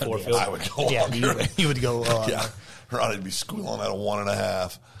 10 before, Phil. I would go Yeah, longer. you would go. Yeah. Ronnie'd be squealing at a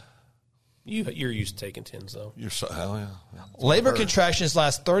 1.5. You're used to taking 10s, though. You're so, hell yeah. Labor contractions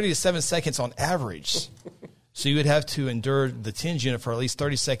last 30 to 7 seconds on average. So you would have to endure the TENS unit for at least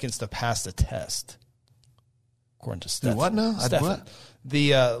 30 seconds to pass the test. According to Stefan. what now? I'd Stefan. what?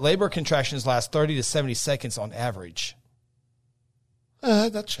 The labor contractions last 30 to 70 seconds on average.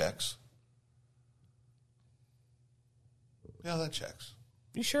 That checks. Yeah, that checks.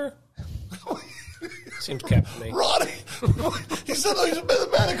 You sure? Seems cap to me. Ronnie, he said he's in the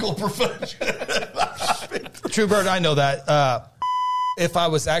medical profession. True Bird, I know that. If I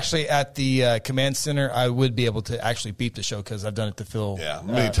was actually at the command center, I would be able to actually beep the show because I've done it to Phil. Yeah,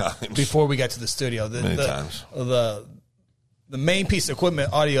 many times. Before we got to the studio. Many times. The main piece of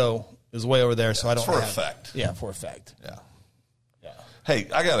equipment, audio, is way over there, so I don't for have- effect. Yeah, for effect. Yeah. Hey,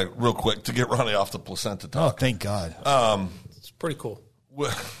 I got to real quick to get Ronnie off the placenta Oh, talk. thank God. It's pretty cool.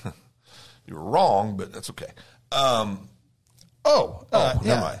 Well, you were wrong, but that's okay. Never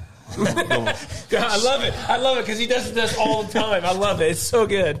mind. I love it. I love it because he does this all the time. I love it. It's so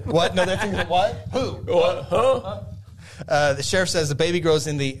good. What? No, that thing. What? Who? What? Huh? The sheriff says the baby grows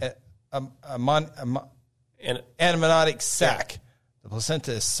in the And amniotic sac. The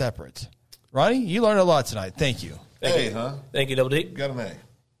placenta is separate. Ronnie, you learned a lot tonight. Thank you. Hey, huh? thank you, Double D. Got an A.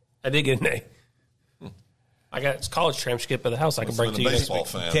 I did get an A. I got his college transcript of the house I can bring Been to a you next baseball week.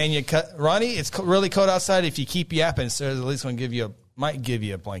 fan. Can you cut, Ronnie? It's really cold outside. If you keep yapping, Sarah's at least going to might give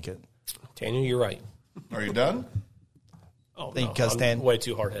you a blanket. Daniel, you're right. Are you done? Oh, Thank no, you, I'm Stan. way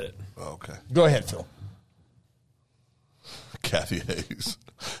too hard headed. Oh, okay. Go ahead, Phil. Kathy Hayes.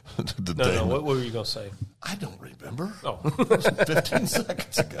 No. What were you going to say? I don't remember. Oh, 15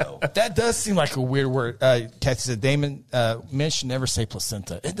 seconds ago. That does seem like a weird word. Kathy said, Damon, men should never say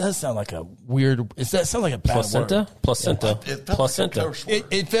placenta. It does sound like a weird. It does sound like a bad placenta, word. placenta, It felt placenta. like a curse word.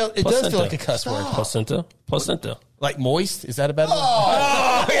 It does Placenta. feel like a cuss word. Placenta, placenta. Like moist. Is that a bad word?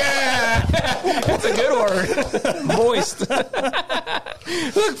 Oh yeah, that's a good word. Moist.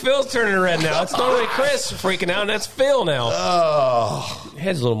 Look, Phil's turning red now. It's normally Chris freaking out, and that's Phil now. Oh. Your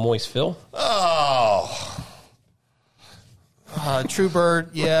head's a little moist, Phil. Oh. True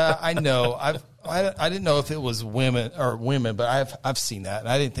Bird. Yeah, I know. I didn't know if it was women, but I've seen that, and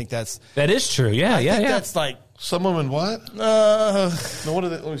I didn't think that's. That is true. Yeah, I think yeah. that's like. Some women what? Uh, No, what are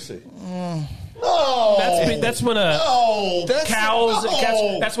they? Let me see. That's when cows.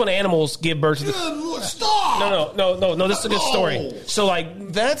 That's when animals give birth to the. Stop. No. This is a good story. So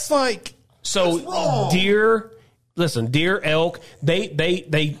that's like. Deer. Listen, deer, elk,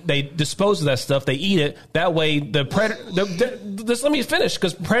 they dispose of that stuff. They eat it. That way, the predator. Just let me finish,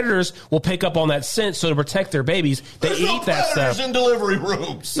 because predators will pick up on that scent, so to protect their babies, they eat that stuff. in delivery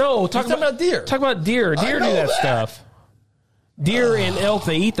rooms. No, talk talking about deer. Talk about deer. Deer do know that that. stuff. Deer and elk,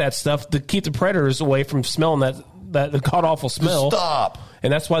 they eat that stuff to keep the predators away from smelling that god-awful smell. Stop.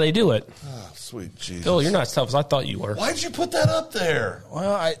 And that's why they do it. Oh, sweet Jesus. Phil, you're not as tough as I thought you were. Why'd you put that up there?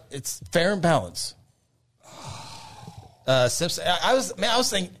 Well, it's fair and balanced. Simpson, I was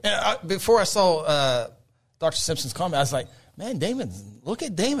thinking before I saw Dr. Simpson's comment, I was like, man, look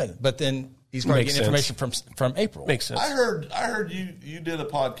at Damon. But then he's probably getting information from April. Makes sense. I heard you did a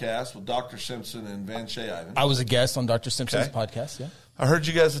podcast with Dr. Simpson and Van Shea Ivan. I was a guest on Dr. Simpson's podcast. Yeah, I heard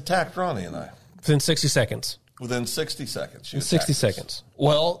you guys attacked Ronnie and I Within 60 seconds. within 60 seconds. You 60 attacked us. seconds.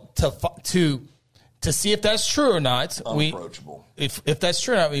 well, to see if that's true or not, Unapproachable. if that's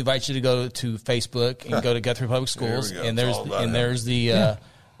true or not, we invite you to go to Facebook and go to Guthrie Public Schools, go. and It's all about there's the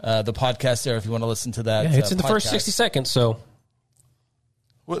podcast there if you want to listen to that. Yeah, it's in the podcast. first 60 seconds, so.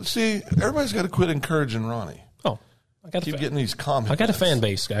 Well, see, everybody's got to quit encouraging Ronnie. Oh, I got Keep getting these comments. I got a fan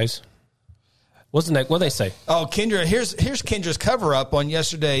base, guys. What'd they say? Oh, Kendra, here's Kendra's cover up on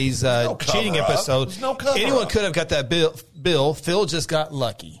yesterday's cheating cover-up. episode. There's no cover-up. Anyone could have got that bill. Phil just got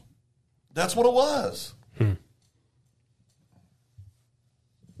lucky. That's what it was.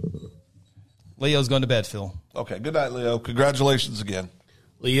 Leo's going to bed, Phil. Okay, good night, Leo. Congratulations again.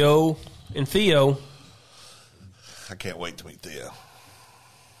 Leo and Theo. I can't wait to meet Theo.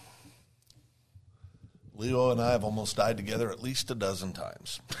 Leo and I have almost died together at least a dozen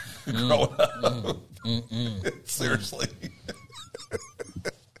times growing up. Seriously.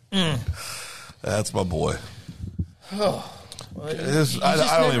 That's my boy. I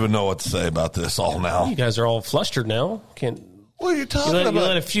don't even know what to say about this all now. You guys are all flustered now. What are you talking You about?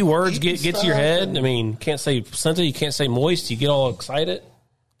 let a few words Eating get to your stuff head. and- I mean, can't say something. You can't say moist. You get all excited.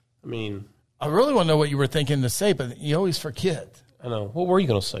 I mean, I really want to know what you were thinking to say, but you always forget. I know. What were you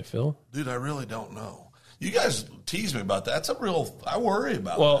going to say, Phil? Dude, I really don't know. You guys tease me about that. I worry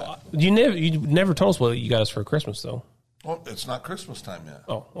about that. Well, you never told us what you got us for Christmas, though. Well, it's not Christmas time yet.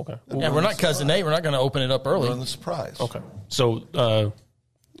 Oh, okay. Yeah, we're not Cousin Nate. We're not going to open it up We're early. on the surprise. Okay. So, we're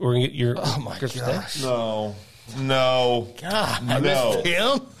going to get your my Christmas gosh. Day? No. God, I No. missed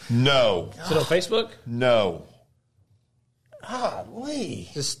him. No. Is it on Facebook? No. Golly.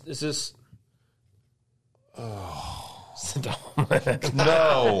 Is this? Oh. No.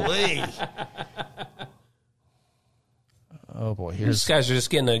 Golly. Oh, boy. These Here's guys are just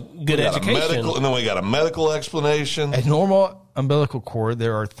getting a good We got a education. and then we got a medical explanation. a normal umbilical cord.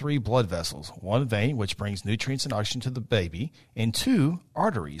 There are 3 blood vessels. 1 vein, which brings nutrients and oxygen to the baby, and 2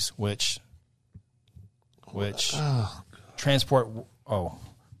 arteries, which transport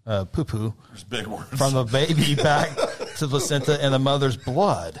poo-poo There's big words. from the baby back to the placenta and the mother's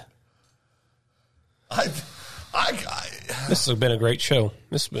blood. This has been a great show.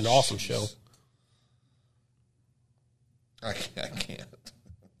 This has been an awesome show. I can't.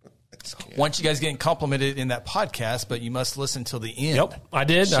 I just can't. Once you guys getting complimented in that podcast, but you must listen till the end. Yep, I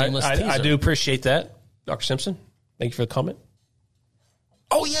did. Shameless I teaser. do appreciate that, Dr. Simpson. Thank you for the comment.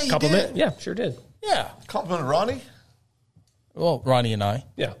 Oh, yeah, you Compliment? did. Yeah, sure did. Yeah. Complimented Ronnie? Well, Ronnie and I.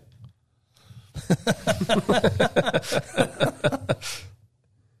 Yeah.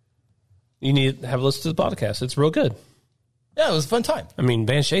 You need to have a listen to the podcast. It's real good. Yeah, it was a fun time. I mean,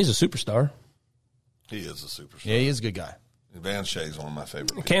 Van Shea's a superstar. He is a superstar. Yeah, he is a good guy. Van Shea's one of my favorite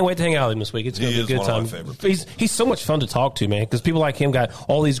people. Can't wait to hang out with him this week. It's going to He be a is good one of time. my favorite He's so much fun to talk to, man, because people like him got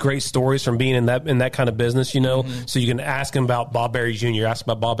all these great stories from being in that kind of business, you know. So you can ask him about Bob Berry Jr., ask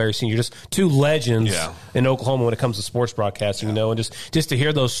about Bob Berry Sr., just 2 legends Yeah. in Oklahoma when it comes to sports broadcasting, you know, and just to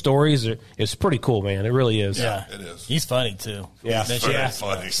hear those stories, it's pretty cool, man. It really is. Yeah, it is. He's funny too. Yeah. He's very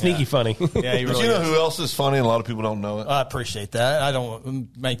funny. Sneaky funny. Yeah, he But really you know is. who else is funny and a lot of people don't know it? I appreciate that. I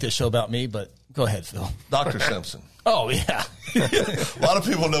don't make this show about me, but go ahead, Phil. Dr. Simpson. Oh yeah, A lot of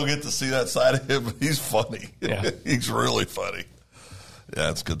people don't get to see that side of him, but he's funny. Yeah. He's really funny. Yeah,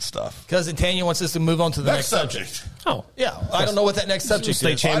 it's good stuff. cousin Tanya wants us to move on to the Next next subject. subject. Oh, Yeah, I don't know what that next subject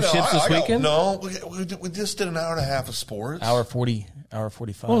State is. championships this weekend? No, we just did an hour and a half of sports. Hour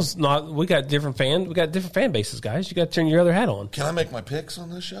 45. Well, it's not. We got different fan bases, guys. You got to turn your other hat on. Can I make my picks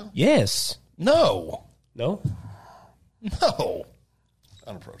on this show? Yes. No, No. no.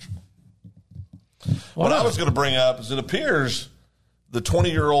 Unapproachable. What I was going to bring up is it appears the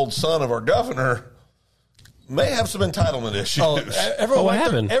 20-year-old son of our governor may have some entitlement issues. Oh, everyone what liked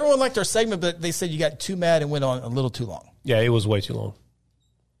happened? everyone liked our segment, but they said you got too mad and went on a little too long. Yeah, it was way too long.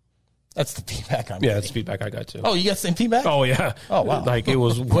 That's the feedback I'm Yeah, getting. that's feedback I got too. Oh, you got the same feedback? Oh yeah. Oh, wow. Like it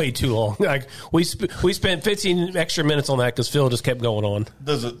was way too long. Like we spent 15 extra minutes on that because Phil just kept going on.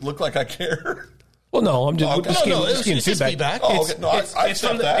 Does it look like I care? Well, no, I'm just, Okay. just No, getting, it's getting just feedback. Oh, okay. No, I it's accept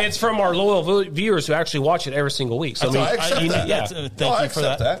from that. it's from our loyal viewers who actually watch it every single week. So I accept that. yeah. Thank No, I you for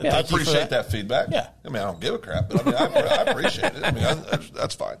accept that. Yeah, I thank you for appreciate that feedback. Yeah. I mean, I don't give a crap, but I mean, I appreciate it. I mean,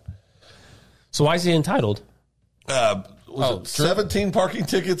 that's fine. So why is he entitled? Was it 17 parking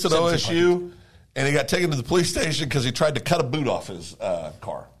tickets at OSU, and he got taken to the police station because he tried to cut a boot off his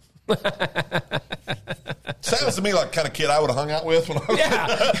car. Sounds to me like the kind of kid I would have hung out with when I was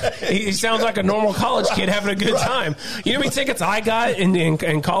Yeah, he sounds like a normal college kid having a good time. You know how many tickets I got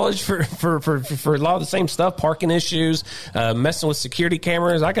in college for a lot of the same stuff, parking issues, messing with security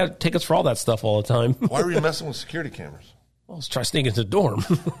cameras. I got tickets for all that stuff all the time. Why were you messing with security cameras? I was trying to sneak into the dorm.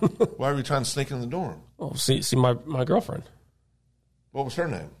 Why were you trying to sneak in the dorm? Oh, see my girlfriend, What was her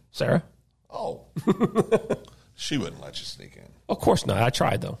name? Sarah. Oh. She wouldn't let you sneak in. Of course not. I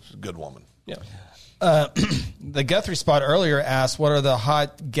tried though. She's a good woman. Yeah. The Guthrie Spot earlier asked, "What are the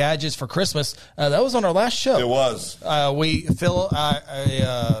hot gadgets for Christmas?" That was on our last show. It was. Phil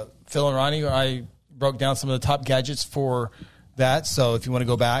and Ronnie, I broke down some of the top gadgets for that. So if you want to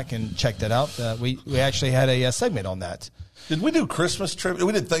go back and check that out, we actually had a segment on that. Did we do Christmas trivia?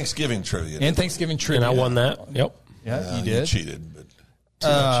 We did Thanksgiving trivia. And Thanksgiving trivia. And I won that. Yep. Yeah, you You did. cheated.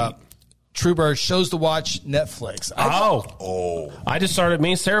 But Truebird shows to watch Netflix. I just started.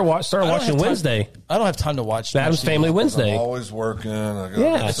 Me and Sarah started watching Wednesday. I don't have time to watch The Addams Family Wednesday. I'm always working. I got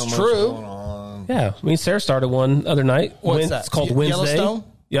Yeah, so it's much true. going on. Yeah, me and Sarah started one other night. What's that? It's called Wednesday. Yellowstone?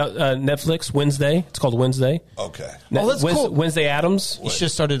 Yeah, Netflix Wednesday. It's called Wednesday. Okay. Oh, that's cool. Wednesday Addams. You should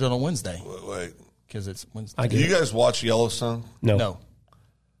have started on a Wednesday Wait. because it's Wednesday. I Do get you it. guys watch Yellowstone? No.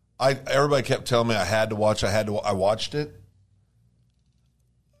 Everybody kept telling me I had to watch. I watched it.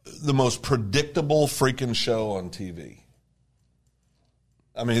 The most predictable freaking show on TV.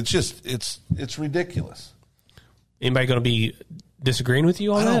 I mean, it's ridiculous. Anybody going to be disagreeing with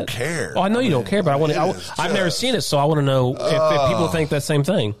you on that? I don't care. Oh, I know you don't care, but I've never seen it, so I want to know if people think that same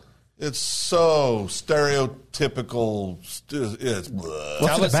thing. It's so stereotypical. It's What's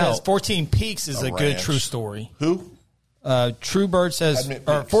Talbot it about? says 14 Peaks is a good ranch. true story. Who? Truebird says Admit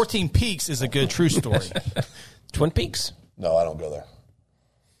or Peaks. 14 Peaks is a good true story. Twin Peaks. No, I don't go there.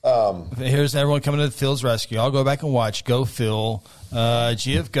 Here's everyone coming to Phil's rescue. I'll go back and watch. Go Phil.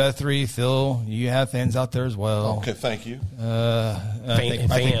 GF Guthrie, Phil, you have fans out there as well. Okay, thank you. I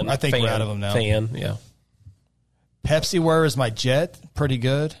think we're out of them now. Yeah. Pepsi, where is my jet? Pretty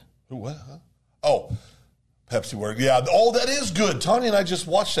good. Who? What? Huh? Oh, Pepsi. Word. Yeah. Oh, that is good. Tanya and I just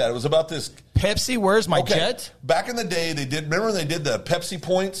watched that. It was about this. Pepsi, where's my Okay. jet? Back in the day, they did. Remember they did the Pepsi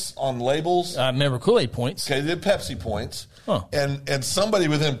points on labels. I remember Kool-Aid points. Okay, they did Pepsi points. Huh. And somebody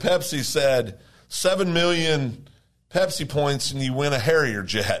within Pepsi said 7 million Pepsi points and you win a Harrier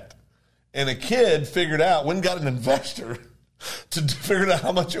jet. And a kid figured out, went and got an investor to figure out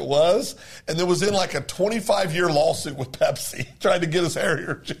how much it was, and there was in like a 25-year lawsuit with Pepsi trying to get his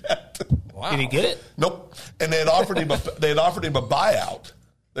Harrier jet. Wow. Did he get it? Nope. And they had offered him a buyout.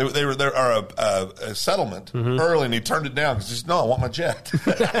 They were there are a settlement early, and he turned it down because he said, "No, I want my jet."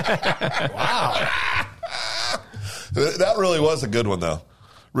 Wow. That really was a good one, though.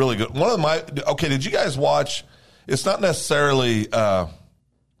 Really good. One of my okay. Did you guys watch? It's not necessarily. Aunt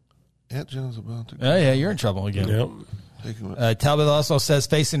Jen's about to. Oh, yeah, you're in trouble again. Yep. Talbot also says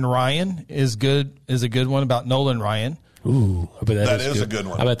Facing Ryan is a good one about Nolan Ryan. Ooh, I bet That is a good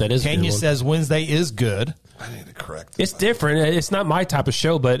one. I bet that is a good Kenya one. says Wednesday is good. I need to correct. It's different. It's not my type of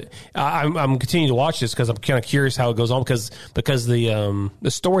show, but I'm continuing to watch this because I'm kind of curious how it goes on because the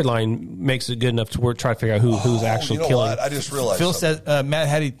storyline makes it good enough to try to figure out who's actually you know killing. what? I just realized. Phil something. said Matt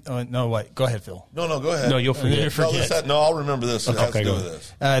Hattie. No, wait. Go ahead, Phil. No, go ahead. No, you'll forget. No, I'll remember this. It has Okay, to do go with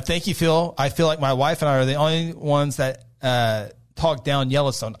ahead. this. Thank you, Phil. I feel like my wife and I are the only ones that talk down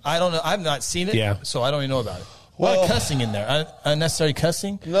Yellowstone. I don't know. I've not seen it, Yeah. so I don't even know about it. A lot of cussing in there. Unnecessary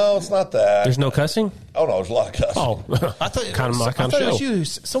cussing. No, it's not that. There's no cussing. Oh no, there's a lot of cussing. Oh, I thought kind of my I kind thought of it was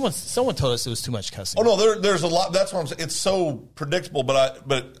show. you. Someone told us it was too much cussing. Oh no, there's a lot. That's what I'm saying. It's so predictable.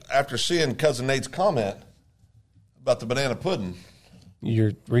 But after seeing Cousin Nate's comment about the banana pudding,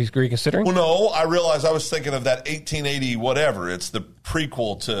 You're reconsidering. well, no, I realized I was thinking of that 1880 whatever. It's the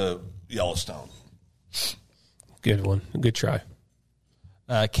prequel to Yellowstone. Good one. Good try.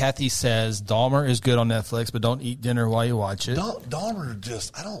 Kathy says Dahmer is good on Netflix, but don't eat dinner while you watch it.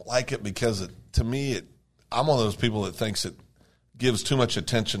 Dahmer I don't like it because to me I'm one of those people that thinks it gives too much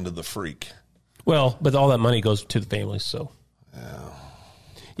attention to the freak. Well, but all that money goes to the families, so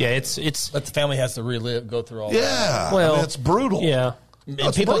yeah, it's But the family has to go through all that. Yeah, well, I mean, it's brutal. Yeah, And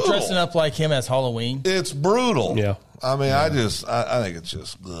It's people brutal. dressing up like him as Halloween. It's brutal. Yeah. I mean, I think it's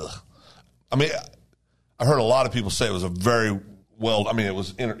just. Ugh. I mean, I heard a lot of people say it was a very well. I mean, it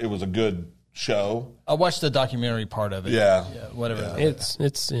was a good show. I watched the documentary part of it. Yeah. Whatever. It's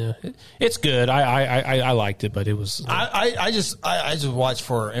good. I liked it, but it was. I just watch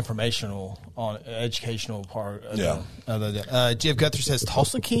for educational part. Of Jeff Guthrie says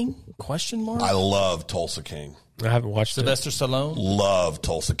Tulsa King ? I love Tulsa King. I haven't watched Sylvester Stallone. Love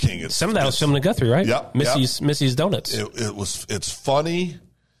Tulsa King. Some of that was filmed in Guthrie, right? Yep. Missy's Donuts. It's funny.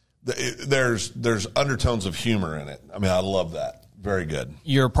 There's undertones of humor in it. I mean, I love that. Very good.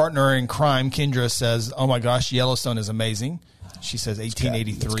 Your partner in crime, Kendra, says, "Oh my gosh, Yellowstone is amazing." She says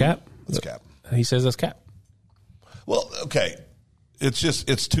 1883. That's Cap. That's Cap. He says that's Cap. Well, okay.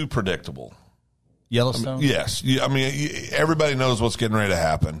 It's too predictable. Yellowstone? Yes. I mean, everybody knows what's getting ready to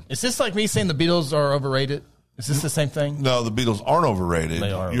happen. Is this like me saying the Beatles are overrated? Is this the same thing? No, the Beatles aren't overrated.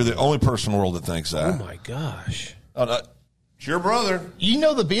 They are. You're the only person in the world that thinks that. Oh my gosh. It's your brother. You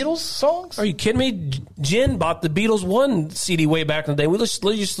know the Beatles songs? Are you kidding me? Jen bought the Beatles 1 CD way back in the day. We used to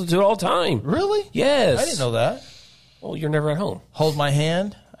listen to it all the time. Really? Yes. I didn't know that. Well, you're never at home. Hold My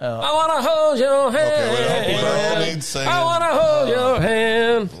Hand. I want to hold your hand. I want to hold your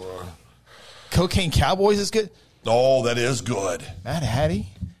hand. Cocaine Cowboys is good. Oh, that is good. Matt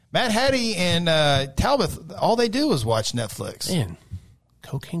Hattie and Talbot, all they do is watch Netflix. Man,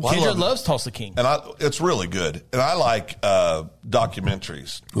 Cocaine. Kendra loves Tulsa King. And it's really good. And I like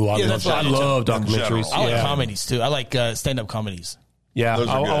documentaries. Ooh, I love documentaries. I like comedies, too. I like stand-up comedies. Yeah,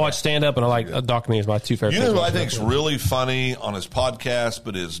 I watch stand-up and I like documentaries. My two favorite. You know who I think is really funny on his podcast,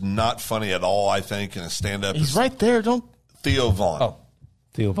 but is not funny at all, I think, in his stand-up? He's right there. Theo Vaughn. Oh.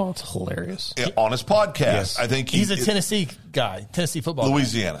 Theo Vaughn's hilarious. On his podcast. Yes. I think he's a Tennessee guy, Tennessee football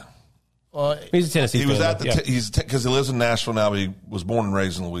Louisiana. He's a Tennessee He was at because he lives in Nashville now, but he was born and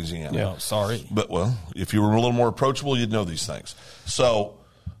raised in Louisiana. Yeah. Oh, sorry. But, well, if you were a little more approachable, you'd know these things. So,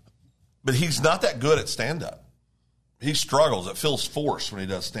 but he's not that good at stand-up. He struggles. It feels forced when he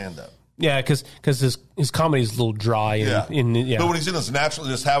does stand-up. Yeah, because his comedy is a little dry. But when he's in this naturally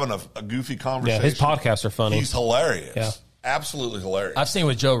just having a goofy conversation. Yeah, his podcasts are funny. He's hilarious. Yeah. Absolutely hilarious. I've seen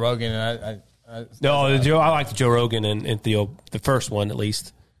with Joe Rogan, and I like the Joe Rogan and Theo, the first one at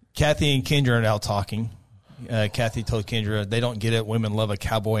least. Kathy and Kendra are now talking. Kathy told Kendra they don't get it. Women love a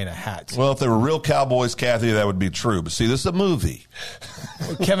cowboy in a hat. Well, if they were real cowboys, Kathy, that would be true. But see, this is a movie.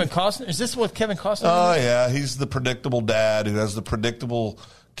 Kevin Costner? Is this what Kevin Costner Oh, yeah. He's the predictable dad who has the predictable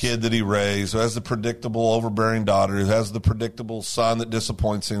kid that he raised, who has the predictable overbearing daughter, who has the predictable son that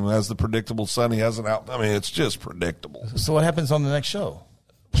disappoints him, who has the predictable son he hasn't out. I mean, it's just predictable. So what happens on the next show?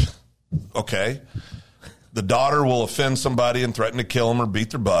 Okay. The daughter will offend somebody and threaten to kill them or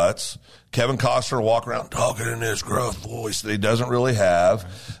beat their butts. Kevin Costner will walk around talking in this gruff voice that he doesn't really have.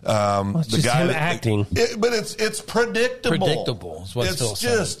 It's just him acting. But it's predictable. Predictable is what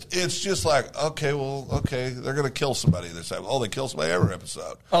it's just like, okay, they're going to kill somebody this time. Oh, they kill somebody every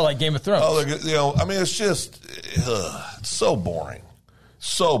episode. Oh, like Game of Thrones. Oh, I mean, it's just it's so boring.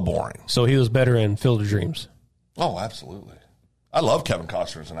 So boring. So he was better in Field of Dreams. Oh, absolutely. I love Kevin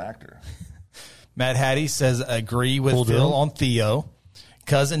Costner as an actor. Matt Hattie says, agree with Phil on Theo.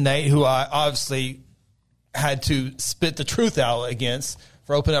 Cousin Nate, who I obviously had to spit the truth out against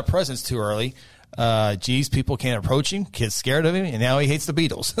for opening up presents too early. Geez, people can't approach him. Kids scared of him, and now he hates the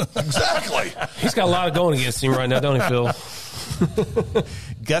Beatles. Exactly. He's got a lot of going against him right now, don't he, Phil?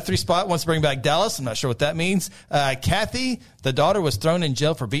 Guthrie Spot wants to bring back Dallas. I'm not sure what that means. Kathy, the daughter, was thrown in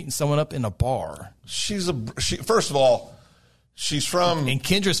jail for beating someone up in a bar. First of all, she's from... And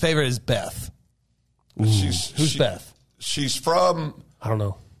Kendra's favorite is Beth. Who's Beth? She's from... I don't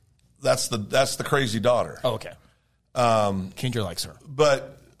know. That's the crazy daughter. Oh, okay. Kendra likes her.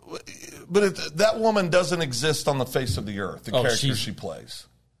 But that woman doesn't exist on the face of the earth, the character she plays.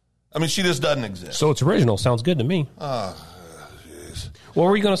 I mean, she just doesn't exist. So it's original. Sounds good to me. Jeez. What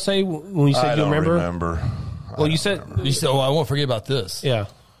were you going to say when you said you remember? I don't remember. Well, you said, oh, I won't forget about this. Yeah.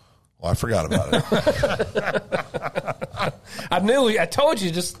 Well, I forgot about it. I told you.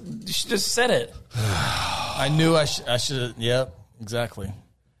 You just said it. I knew I should. Yep, exactly.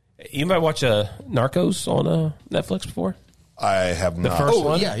 You might watch Narcos on Netflix before. I have not. The first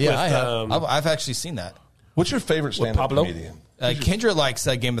one? Yeah, I have. I've actually seen that. What's your favorite stand-up comedian? Kendra likes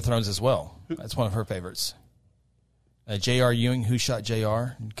Game of Thrones as well. That's one of her favorites. J.R. Ewing, Who Shot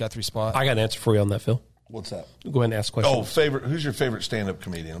J.R.? Guthrie Spot. I got an answer for you on that, Phil. What's that? Go ahead and ask questions. Oh, who's your favorite stand-up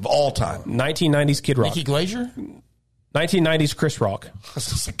comedian of all time? 1990s Kid Rock. Nikki Glaser? 1990s Chris Rock.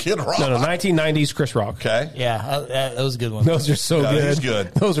 This is a Kid Rock. No, 1990s Chris Rock. Okay. Yeah, that was a good one. Those are so good. He's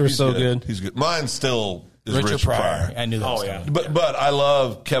good. Those are so good. He's good. Mine still is Richard Pryor. I knew that. Oh, yeah. But I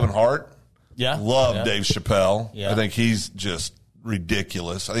love Kevin Hart. Yeah. Love Dave Chappelle. Yeah. I think he's just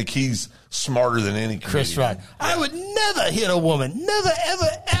ridiculous. I think he's smarter than any comedian. Chris Rock. I would never hit a woman. Never, ever,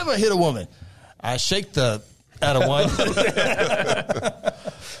 ever hit a woman. I shake the out of one.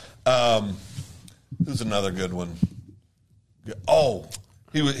 Who's another good one? Oh,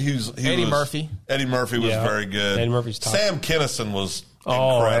 he was Eddie Murphy. Eddie Murphy was Yeah. very good. Eddie Murphy's top. Sam Kinison was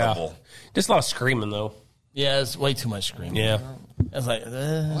Oh, incredible. yeah. Just a lot of screaming, though. Yeah, it's way too much screaming. Yeah. I was like, I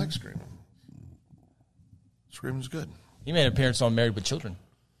like screaming. Screaming's good. he made an appearance on Married with Children.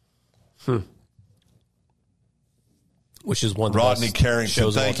 Which is one of the Rodney best Carrington.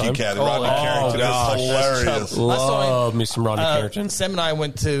 shows of all Thank you, time. Kathy. Oh, Rodney Carrington gosh. is hilarious. Love me some Rodney Carrington. Sam and I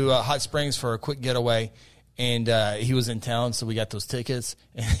went to Hot Springs for a quick getaway, and he was in town, so we got those tickets.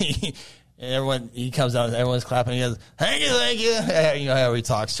 And he comes out, and everyone's clapping. He goes, "Thank you." You know how he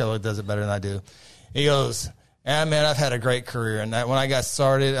talks. Cello does it better than I do. He goes, "Yeah, man, I've had a great career, and when I got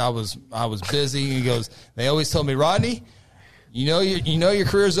started, I was busy." He goes, "They always told me, Rodney, you know your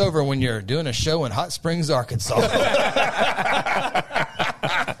career's over when you're doing a show in Hot Springs, Arkansas."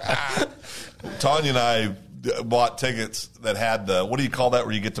 Tanya and I bought tickets that had the, what do you call that,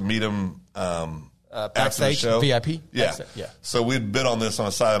 where you get to meet him after the backstage, show? VIP? Yeah. Backstage, yeah. So we'd bid on this on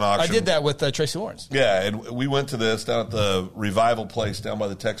a silent auction. I did that with Tracy Lawrence. Yeah, and we went to this down at the Revival place down by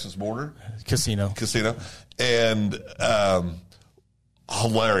the Texas border Casino. and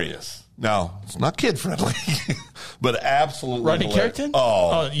hilarious. Now, it's not kid friendly, but absolutely Rodney hilarious. Carrington?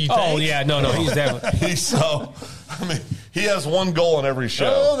 Oh, you Oh, think? yeah. No, he's definitely. he's so, I mean, he has one goal in every show.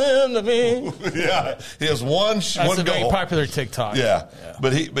 Tell them to be. Yeah, he has one That's one a very goal. popular TikTok. Yeah.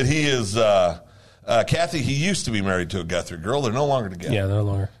 But he is Kathy, he used to be married to a Guthrie girl. They're no longer together. Yeah, no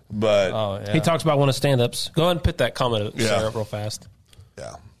longer. But Oh, yeah. He talks about one of stand-ups. Go ahead and put that comment, Yeah. Sarah, up real fast.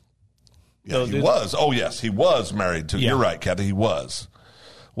 yeah. No, he dude. was. Oh yes, he was married to. Yeah. You're right, Kathy, he was.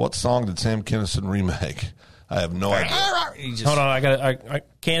 What song did Sam Kinison remake? I have no idea. He just, Hold on, I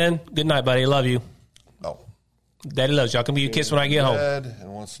Cannon, good night, buddy. Love you. Oh. Daddy loves you. I'll give you a kiss when I get home. Dad,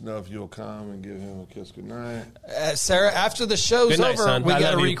 and wants to know if you'll come and give him a kiss goodnight. Sarah, after the show's Good night, over, son. we I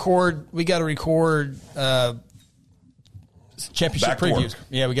got to love you. record. We got to record championship Back to previews. work.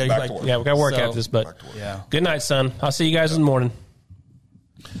 Yeah, we got Back to to work. Yeah, we got to work So- at this, but Back to work. Yeah. good night, son. I'll see you guys in the morning.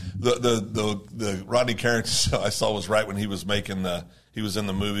 The Rodney Carrington show I saw was right when he was making he was in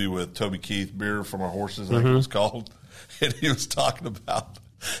the movie with Toby Keith, Beer from Our Horses, I think it was called, and he was talking about.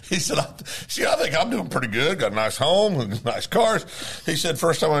 He said, I think I'm doing pretty good. Got a nice home, and nice cars. He said,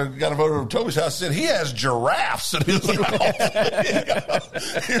 first time I got over to Toby's house, he said, he has giraffes in his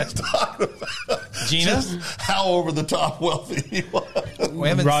house. He was talking about Gina? just how over the top wealthy he was. We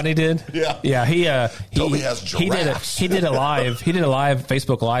haven't- Rodney did. Yeah. yeah. He Toby has giraffes. He did a live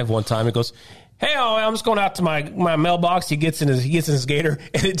Facebook Live one time. It goes, "Hey, I'm just going out to my mailbox." He gets in his gator,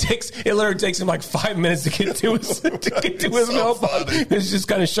 and it literally takes him like 5 minutes to get to his so mailbox. funny. It's just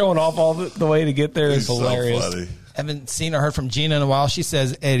kind of showing off all the way to get there. It's He's so hilarious. funny. Haven't seen or heard from Gina in a while. She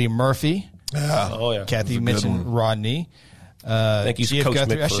says Eddie Murphy. Yeah. Oh yeah, Kathy a good mentioned one. Rodney. Thank you, G.F. Coach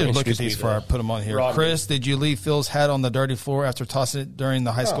Guthrie. Mick, I for should look at introducing these me before I to put them on here. Rodney. Chris, did you leave Phil's hat on the dirty floor after tossing it during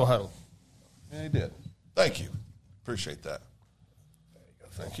the high school huddle? Yeah, he did. Thank you. Appreciate that. There you go.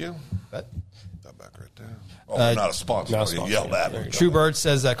 Thank you. That- That back right there. Oh, we're not a sponsor. not a You sponsor. yelled at me. True Bird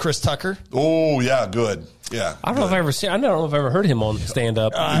says Chris Tucker. Oh, yeah, good. Yeah. I don't know if I don't know if I've ever heard him on stand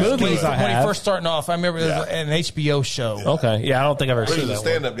up. Movies I when he have. first starting off, I remember it was an HBO show. Okay, yeah, I don't think I've ever He seen was a that one.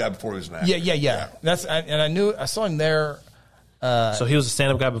 stand-up guy before he was an actor. Yeah. I saw him there. So he was a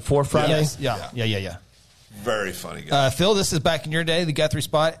stand up guy before Friday. Yes. Yeah. Very funny guy. Phil, this is back in your day. The Guthrie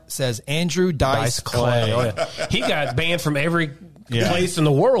spot says Andrew Dice Clay. Oh, yeah. He got banned from every Yeah. place in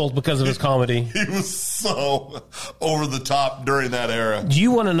the world because of his comedy. He was so over the top during that era. Do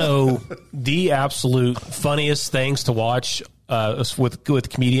you want to know the absolute funniest things to watch with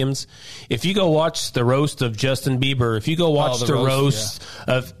comedians? If you go watch the roast of Justin Bieber, if you go watch the the roast, roast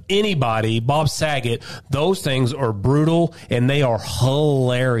of anybody, Bob Saget, those things are brutal and they are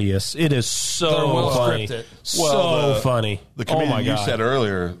hilarious. It is They're so well funny. scripted. So funny. The Oh comedian my you God. said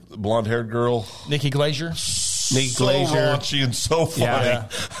earlier, the blonde-haired girl, Nikki Glazier. Nick so Glazer. raunchy and so funny. Yeah.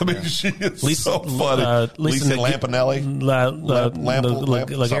 I mean, she is Lisa- so funny. Lisa Lampanelli.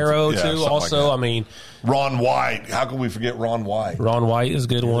 Lagaro, Yeah, too. something Also, like that. I mean, Ron White. How can we forget Ron White? Ron White is a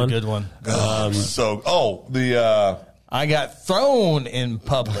good one. Good one. I got thrown in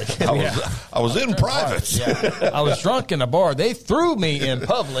public. I was in private. Yeah. I was drunk in a bar. They threw me in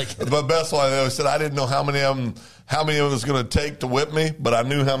public. The best one, they said, I didn't know how many of them it was going to take to whip me, but I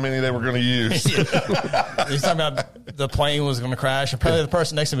knew how many they were going to use. He's talking about the plane was going to crash. Apparently, the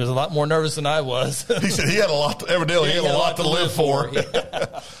person next to me was a lot more nervous than I was. He said he had a lot, evidently, he had a lot to live for.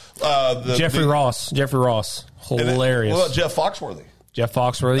 Jeffrey Ross. Hilarious. What about Jeff Foxworthy? Jeff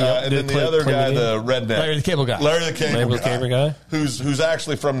Foxworthy. And then the other guy, the redneck. Larry the Cable Guy. Larry the Cable Guy. Who's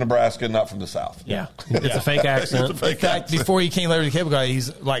actually from Nebraska, not from the South. Yeah. It's a fake accent. It's a fake In fact, accent. before he came Larry the Cable Guy,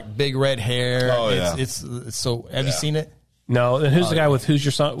 he's like big red hair. Oh, yeah. It's so. Have you seen it? No. And who's the guy with Here's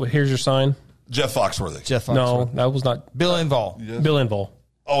Your Sign? Jeff Foxworthy. Jeff Foxworthy. No, that was not Bill Engvall. Bill Engvall.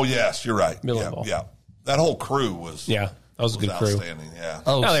 Oh, yes, you're right. Bill yeah, Engvall. yeah. That whole crew was Yeah. That was a good crew. outstanding. Yeah.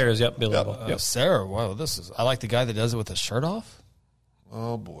 Oh, Oh, there it is. Yep. Bill Engvall. Yep. Sarah. Wow, I like the guy that does it with the shirt off.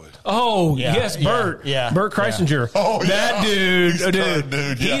 Oh boy. Oh Yeah, yes, Bert. yeah, Bert Kreisinger. Oh, that yeah. dude. He's Oh, good,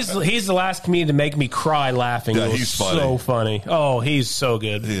 dude, yeah. He's the last comedian to make me cry laughing. Yeah, It was he's funny. so funny. Oh, he's so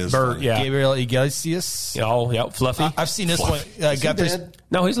good. He is Bert. funny. Yeah. Gabriel Iglesias. Oh, yeah. Fluffy. I've seen this Fluffy. one. Is he Guthrie's- dead?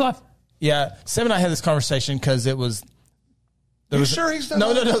 No, he's alive. Yeah, Sam and I had this conversation because it was. You sure he's not?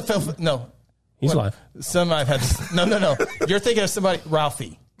 No. He's alive. Sam and I have had this. No. You're thinking of somebody,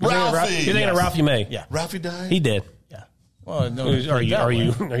 Ralphie. Ralphie. You're thinking of Ralphie May. Yeah. Ralphie died? He did. Yeah. Well, no, Are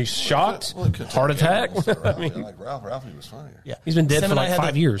you shocked? Well, it could Heart take attack? animals, I Ralphie. mean, Like Ralphie was funnier. Yeah. he's been dead Sam for and I like had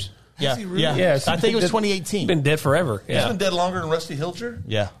 5 the- years. Yeah. he really? Yeah. Yes, I think it was he's 2018. been dead forever. He's Yeah. been dead longer than Rusty Hilger?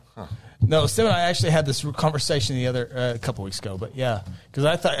 Yeah. No, Sam and I actually had this conversation the other a couple weeks ago, but yeah, because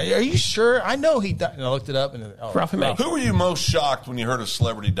I thought, are you sure? I know he died, and I looked it up, and Ralphie May. Who were you most shocked when you heard a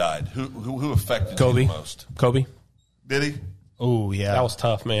celebrity died? Who affected Kobe. you the most? Kobe. Did he? Oh yeah, That was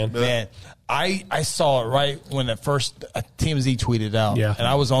tough, man. man. I saw it right when the first TMZ tweeted out, Yeah. and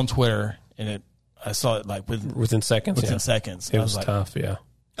I was on Twitter, and I saw it like Within seconds. within yeah. seconds. It I was like, tough, yeah.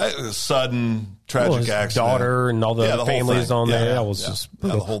 It was a sudden, Well, tragic his accident. daughter and all the Yeah, whole families thing. on there. Yeah, That was yeah. just Yeah, the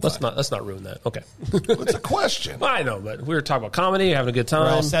brutal. whole Let's thing. not ruin that. Okay. It's a question. I know, but we were talking about comedy, having a good time.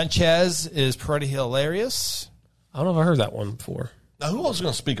 Raul Sanchez is pretty hilarious. I don't know if I heard that one before. Now, who else is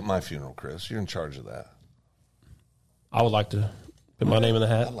going to speak at my funeral, Chris? You're in charge of that. I would like to put my name in the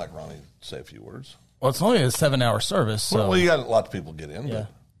hat. I'd like Ronnie to say a few words. Well, it's only a 7-hour service, so Well, you got a lot of people get in. Yeah.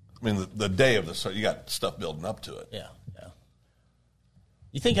 But, I mean, the day of the you got stuff building up to it. yeah.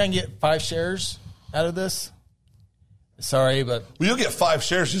 You think I can get 5 shares out of this? Sorry, but Well, you'll get 5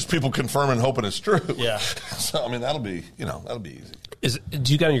 shares, just people confirming, hoping it's true. Yeah. So, I mean, that'll be easy.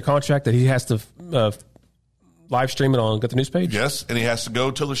 Do you got in your contract that he has to live stream it on Get the News page? Yes, and he has to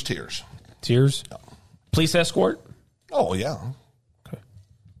go till there's tears. Tears? Police escort? Oh, yeah.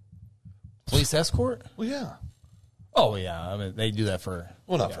 police escort? Well, yeah. Oh yeah, I mean they do that for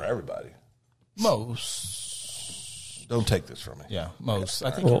Well, not for everybody. most. Don't take this from me. Yeah, most.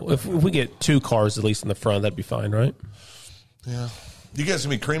 I think. Well, if we get 2 cars at least in the front, that'd be fine, right? Yeah. You guys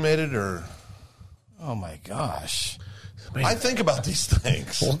gonna be cremated or? Oh my gosh. I think about these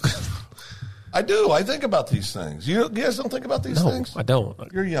things. I do. I think about these things. You guys don't think about these No, things? I don't.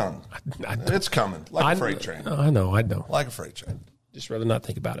 You're young. I don't. It's coming. Like a freight train. I know. Like a freight train. Just rather not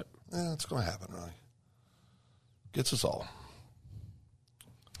think about it. Yeah, it's going to happen, Ronnie. Gets us all.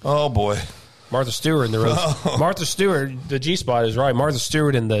 Oh, boy. Martha Stewart in the roast. Martha Stewart, the G spot is right. Martha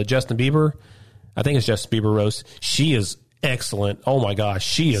Stewart in the Justin Bieber. I think it's Justin Bieber roast. She is excellent. Oh my gosh,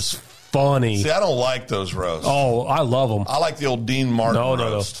 she is funny. See, I don't like those roasts. Oh, I love them. I like the old Dean Martin No.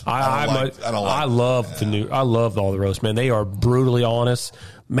 roast. I love yeah. I love all the roasts, man. They are brutally honest.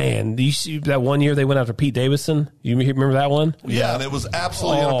 Man, do you see that one year they went after Pete Davidson? You remember that one? Yeah, and it was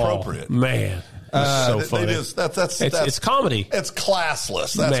absolutely inappropriate. Man. It's so funny. It's comedy. It's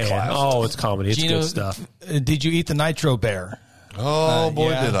classless. That's Man. classless. Oh, it's comedy. It's Gino, good stuff. Did you eat the Nitro Bear? Oh, boy,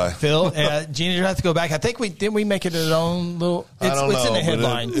 Yeah. did I. Phil, Gina, you have to go back. I think didn't we make it our own little? I don't it's in know, the but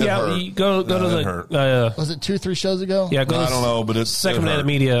headline. it Yeah, hurt. you go to it hurt. the Was it 2-3 shows ago? go to I don't know, but it's Second it Banana hurt.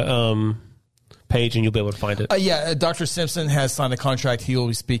 Media page, and you'll be able to find it. Yeah, Dr. Simpson has signed a contract. He will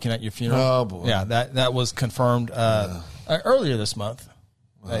be speaking at your funeral. Oh, boy. Yeah, that was confirmed earlier this month.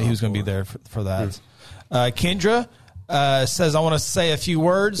 He was going to be there for that. Kendra says, I want to say a few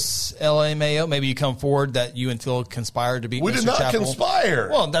words. LMAO, maybe you come forward that you and Phil conspired to beat We Mr. did not Chappell. conspire.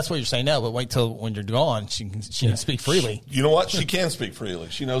 Well, that's what you're saying now, but wait till when you're gone. She can speak freely. You know what? She can speak freely.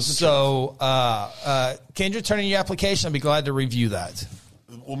 She knows the So, Kendra, turn in your application. I'll be glad to review that. truth.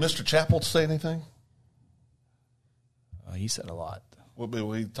 Will Mr. Chappell say anything? He said a lot. Will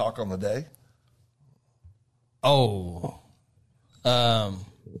we talk on the day? Oh,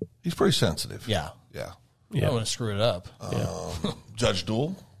 He's pretty sensitive. yeah. Yeah. I don't want to screw it up. Judge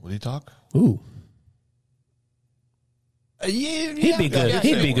Duel, would he talk? Ooh, Yeah, he'd be good.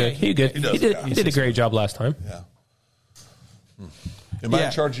 He'd be good. He'd good. does He did. good. He did a great job last time. Yeah. Am I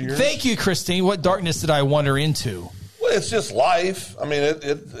in charge of yours? Thank you, Christine. What darkness did I wander into? Well, it's just life. I mean,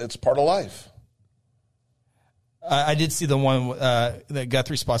 it's part of life. I did see the one that got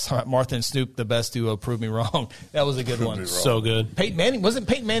 3 spots on Martha and Snoop, the best duo. Prove me wrong. That was a good one. So good. Peyton Manning wasn't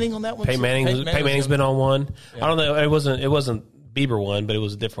Peyton Manning on that one? Peyton Manning's been on one. I don't know. It wasn't Bieber one, but it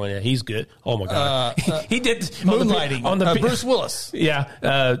was a different one. Yeah, he's good. Oh my god, he did Moonlighting on the Bruce Willis. Yeah,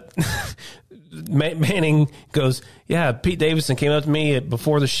 Manning goes, yeah. Pete Davidson came up to me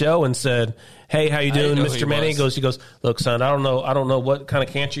before the show and said, "Hey, how you doing, Mr. Manning?" He goes, "Look, son, I don't know what kind of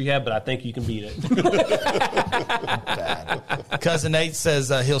cancer you have, but I think you can beat it." Cousin Nate says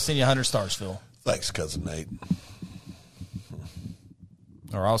he'll send you 100 stars, Phil. Thanks, Cousin Nate.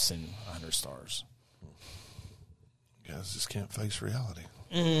 Or I'll send you 100 stars. You guys just can't face reality.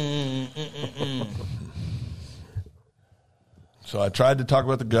 So I tried to talk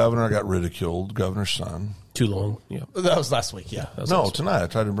about the governor. I got ridiculed. Governor's son. Too long. Yeah. That was last week, yeah. No, tonight I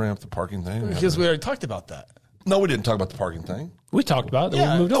tried to bring up the parking thing. Because we already talked about that. No, we didn't talk about the parking thing. We talked about it.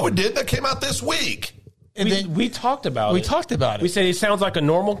 Yeah. We moved on. No, we did. That came out this week. And We talked about it. we talked about it. We said he sounds like a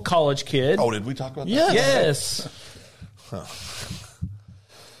normal college kid. Oh, did we talk about that? Yeah. Yes.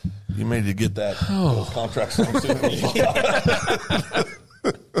 You made to get that those contracts signed soon.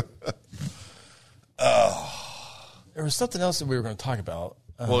 There was something else that we were going to talk about.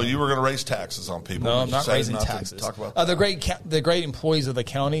 Well, you were going to raise taxes on people. No, I'm not Decided raising not to taxes. Talk about the great employees of the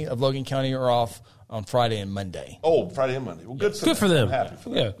county, of Logan County, are off on Friday and Monday. Oh, Friday and Monday. Well, good Good for them. I'm happy for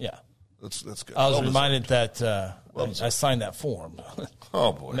them. Yeah. Yeah. That's good. I was Well reminded that I signed that form. deserved.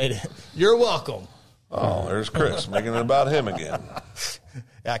 Oh, boy. Made it. You're welcome. Oh, there's Chris making it about him again.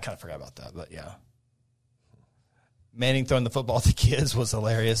 Yeah, I kind of forgot about that, but yeah. Manning throwing the football to kids was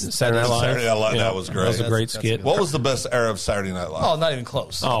hilarious. Saturday Night Live. Saturday Night Live, Yeah. that was great. That was a great That's skit. good. What was the best era of Saturday Night Live? Oh, not even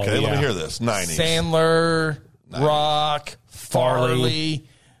close. Oh, Okay, let yeah. me hear this. 90s. Sandler, Rock, Farley,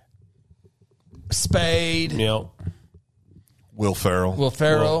 Spade, You know, Will Ferrell. Will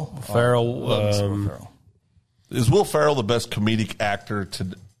Ferrell. Ferrell. Love me some Will Ferrell. Is Will Ferrell the best comedic actor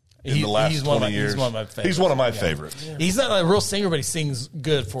in the last he's 20 one of my- years? he's one of my favorites. He's one of my favorites. He's not a real singer, but he sings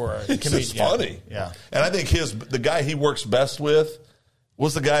good for a It's comedian. just funny. Yeah. And I think the guy he works best with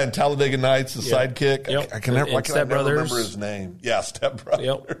was the guy in Talladega Nights, the sidekick. Yep. I can never, And why can I Step never Brothers. remember his name? Yeah, Step Brothers.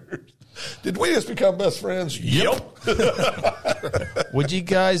 Yep. Did we just become best friends? Yep. Would you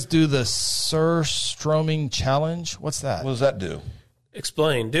guys do the Surströmming challenge? What's that? What does that do?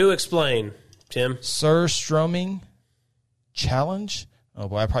 explain, Tim. Surströmming challenge? Oh,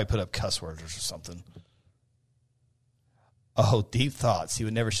 boy, I probably put up cuss words or something. Oh, Deep Thoughts. He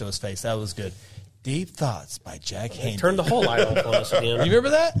would never show his face. That was good. Deep Thoughts by Jack Handy. Turn the whole light off on us again. You remember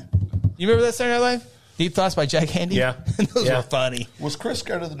that? You remember that Saturday Night Live? Deep Thoughts by Jack Handy? Yeah. Those Yeah. were funny. Was Chris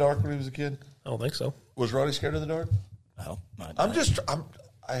scared of the dark when he was a kid? I don't think so. Was Roddy scared of the dark? Oh,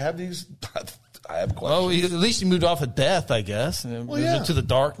 I have these, I have questions. well, at least you moved off of death, I guess. And moved yeah. into the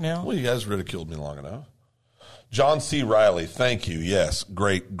dark now. Well, you guys ridiculed me long enough. John C. Reilly, thank you. Yes,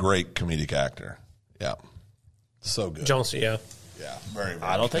 great comedic actor. Yeah, so good. John C. Yeah. Yeah, very.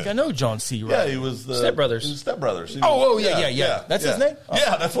 I don't think good. I know John C. Yeah, Right. he was the Step Brothers. He was Step Brothers. He Oh, was- yeah. That's his name?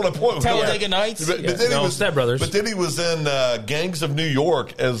 Yeah, that's what I point. Talladega Nights? But, Yeah. then No, he was Step Brothers. But then he was in Gangs of New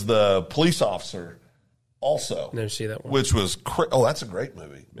York as the police officer, also. Never see that one. Which was that's a great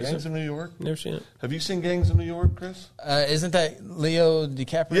movie. Gangs of New York. Never seen it. Have you seen Gangs of New York, Chris? Isn't that Leo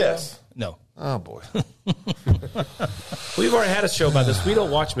DiCaprio? Yes. No. Oh boy, We've already had a show about this. We don't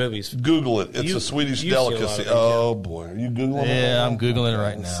watch movies. Google it. It's You- a Swedish you've seen a lot of delicacy. these, Oh boy, are you googling? Yeah, it? I'm Googling it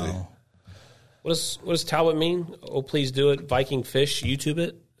right Let's see. now. What does Talbot mean? Oh, please do it. Viking fish. YouTube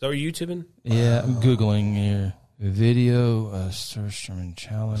it. Is that what you're YouTubing? Yeah, I'm Googling here. Video Surströmming It's a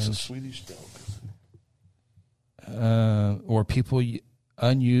challenge. Swedish delicacy. Or people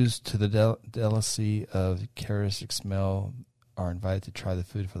unused to the delicacy of characteristic smell are invited to try the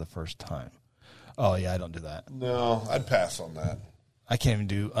food for the first time. Oh, yeah, I don't do that. No, I'd pass on that. I can't even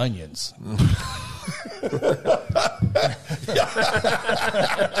do onions.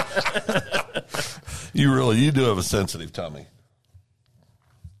 You do have a sensitive tummy.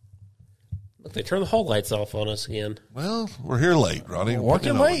 Look, they turn the hall lights off on us again. Well, we're here late, Ronnie.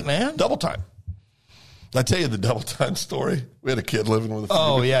 Working late, man. Double time. Did I tell you the double time story? We had a kid living with us.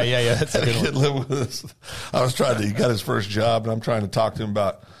 Oh, yeah. That's a Had a good kid one. living with us. I was trying to. He got his first job, and I'm trying to talk to him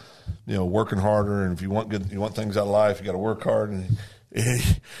about, working harder, and if you want things out of life, you got to work hard.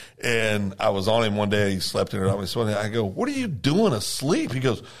 And I was on him one day. He slept in it. I go, "What are you doing asleep?" He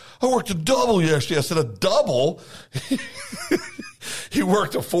goes, "I worked a double yesterday." I said, "A double?" He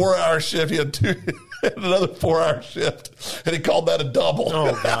worked a 4-hour shift. He had another 4-hour shift, and he called that a double.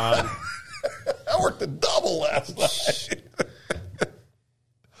 Oh, God. I worked a double last night.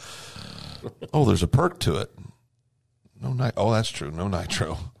 Oh, there's a perk to it. Oh, that's true. No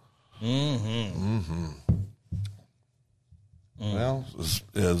nitro. Well,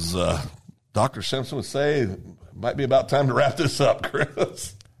 as Dr. Simpson would say, it might be about time to wrap this up,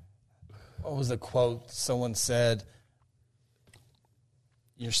 Chris. What was the quote? Someone said,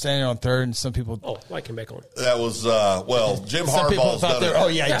 You're standing on third, and some people. Oh, I came back on. That was Jim Some people Harbaugh's thought done it. they were- oh,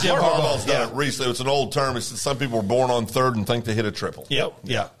 yeah, Jim Harbaugh's done yeah. it recently. It's an old term. He said some people were born on third and think they hit a triple. Yep.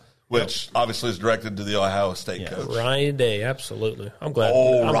 Yeah. Which obviously is directed to the Ohio State coach. Ryan Day, absolutely. I'm glad.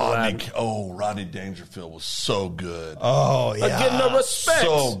 I'm glad. Rodney Dangerfield was so good. Oh yeah. Getting no respect.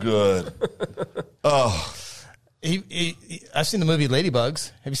 So good. I've seen the movie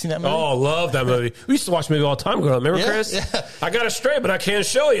Ladybugs. Have you seen that movie? Oh, love that movie. We used to watch the movie all the time growing up. Remember, Yeah, Chris? yeah. I got it straight, but I can't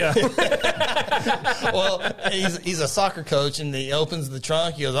show you. Well, he's a soccer coach, and he opens the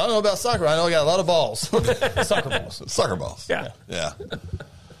trunk. He goes, "I don't know about soccer. I know I got a lot of balls, soccer balls." Soccer balls. Yeah. Yeah.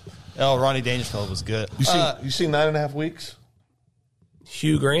 Oh, Ronnie Dangerfield was good. You seen 9.5 Weeks?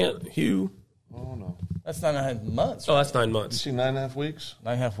 Hugh Grant. Hugh. Oh, no. That's 9.5 months. Oh, that's 9 You months. seen 9.5 Weeks?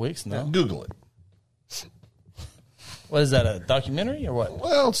 9.5 weeks. No. Google it. What is that? A documentary or what?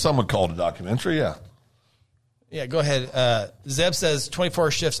 Well, someone called a documentary, yeah. Yeah, go ahead. Zeb says 24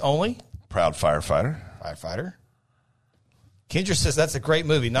 shifts only. Proud firefighter. Firefighter. Kendra says that's a great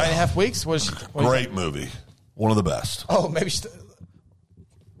movie. 9.5 weeks. What is she? Great movie. One of the best. Oh, maybe.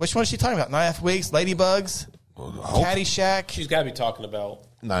 Which one is she talking about? 9.5 weeks. Ladybugs. Caddyshack. She's got to be talking about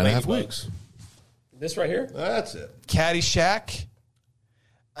 9.5 Ladybugs. Weeks. This right here? That's it. Caddyshack.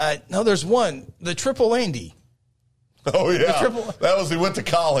 No, there's one. The Triple Andy. Oh, yeah. triple- That was he went to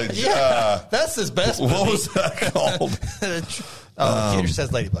college. Yeah, that's his best movie. What was that called? Kendra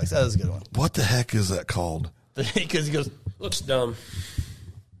says Ladybugs. That was a good one. What the heck is that called? Because he goes, Looks dumb.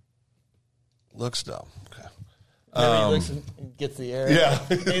 Looks dumb. Okay. remember he looks and gets the air. Yeah.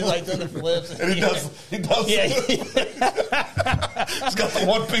 He like does the flips. And he does. Yeah, He's got the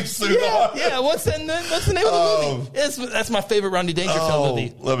one piece suit on. yeah. What's the name of the movie? That's my favorite Rodney Dangerfield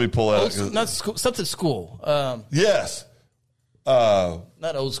movie. Let me pull out. Not school, something school. Yes.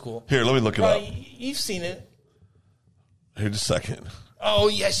 Not old school. Here, let me look it up. You've seen it. Here, just a second. Oh,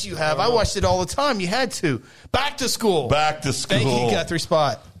 yes, you have. I watched it all the time. You had to. Back to School. Back to School. Thank you, Guthrie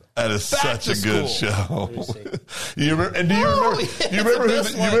Spot. That is Back such to a good School. show. You remember, and do you remember? yeah, you remember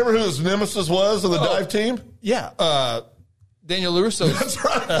it's the best who? You remember who his nemesis was on the dive team? Yeah. Daniel LaRusso. That's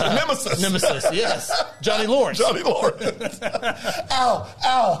right. Nemesis. Nemesis, yes. Johnny Lawrence. Johnny Lawrence.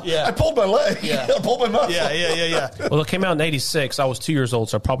 Ow! Yeah. I pulled my leg. Yeah. I pulled my muscle. Yeah. Well, it came out in 86. I was 2 years old,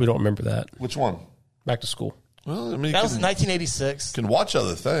 so I probably don't remember that. Which one? Back to School. Well, I mean, That you was 1986. can watch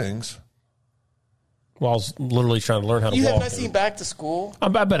other things. Well, I was literally trying to learn how to You walk. have not seen Back to School? I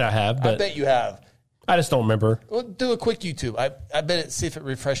bet I have, I but bet you have. I just don't remember. Well, do a quick YouTube. I bet it. See if it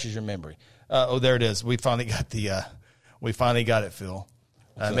refreshes your memory. There it is. We finally got the. We finally got it, Phil.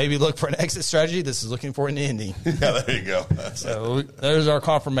 Maybe look for an exit strategy. This is looking for an ending. Yeah, there you go. So there's our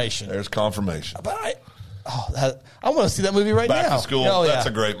confirmation. There's confirmation. But I want to see that movie right Back now. to School. Oh, That's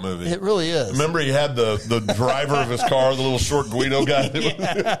yeah. a great movie. It really is. Remember, he had the driver of his car, the little short Guido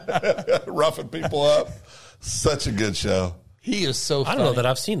guy, roughing people up. Such a good show. He is so funny. I don't know that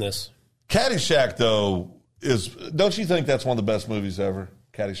I've seen this. Caddyshack, though, don't you think that's one of the best movies ever?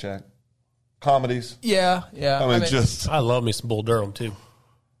 Caddyshack? Comedies? Yeah. I mean, just, I love me some Bull Durham, too.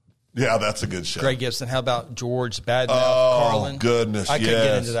 yeah, that's a good show. Greg Gibson. How about George Badmouth Carlin? Goodness, I couldn't get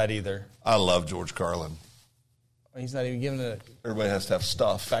yes. into that either. I love George Carlin. He's not even giving it Everybody has to have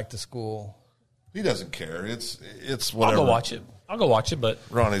stuff. Back to School. He doesn't care. It's I'll whatever. go watch it. But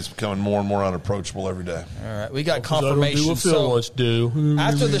Ronnie's becoming more and more unapproachable every day. All right, we got I don't do confirmation. what Phil So wants to do.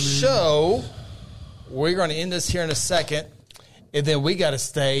 after the show, we're going to end this here in a second, and then we got to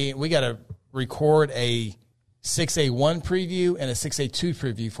stay. We got to record a 6A1 preview and a 6A2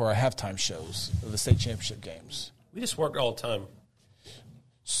 preview for our halftime shows of the state championship games. We just work all the time.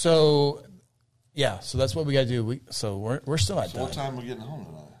 So, yeah, so that's what we got to do. We're still not done. What time are we getting home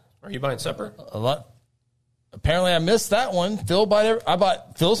tonight? Are you buying supper? A lot. Apparently, I missed that one. I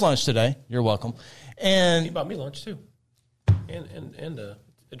bought Phil's lunch today. You're welcome. You And bought me lunch, too. And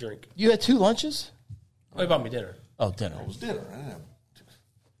a drink. you had 2 lunches? Oh, you bought me dinner. Oh, dinner. It was dinner. I didn't have.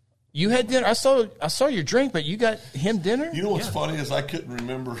 You had dinner. I saw your drink, but you got him dinner? You know what's funny is I couldn't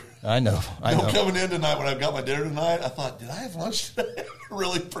remember. I know. Coming in tonight when I got my dinner tonight, I thought, did I have lunch today? I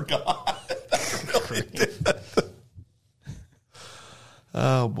really forgot. I really did.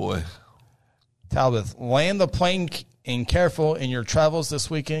 Oh, boy. Talbot, land the plane and careful in your travels this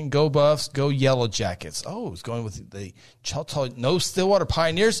weekend. Go Buffs, go Yellow Jackets. Oh, it's going with the no Stillwater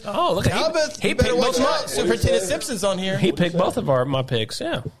Pioneers. Oh, look at Talbot. he You better picked watch both out. Superintendent Simpson's on here. He picked both of my picks,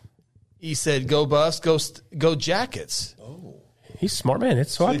 yeah. He said, "Go Buffs, go Jackets." He's a smart man.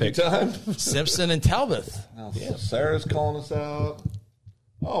 It's what I Sleepy picked. time. Simpson and Talbot. Yeah, Sarah's calling us out.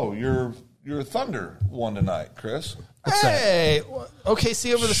 Oh, your Thunder won tonight, Chris. Hey,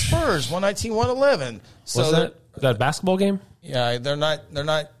 OKC over the Spurs, 119-111. So Was that a basketball game? Yeah, they're not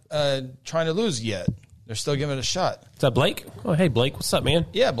trying to lose yet. They're still giving it a shot. Is that Blake? Oh, hey, Blake. What's up, man?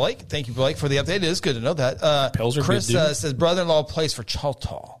 Yeah, Blake. Thank you, Blake, for the update. It is good to know that. Pelzer, Chris good dude. says brother-in-law plays for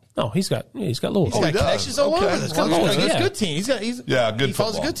Choctaw. Oh, he's got little. He's got connections all over. He's got yeah. good team. He's good He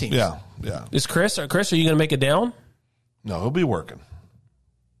follows football. a good team. Yeah. Is Chris, are you going to make it down? No, he'll be working.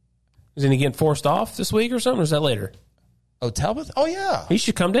 Is he getting forced off this week or something, or is that later? Oh, Talbot? Oh, yeah. He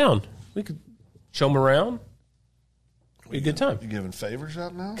should come down. We could show him around. Be a good time. You giving favors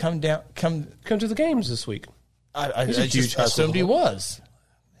out now? Come down. Come to the games this week. I He's a huge just high assumed school he was.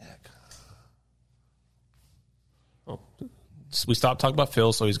 We stopped talking about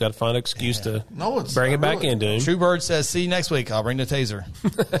Phil, so he's got to find an excuse to bring it back into him. True Bird says, see you next week. I'll bring the taser.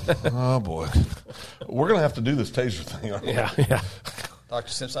 Oh, boy. We're going to have to do this taser thing, aren't we? Yeah. Dr.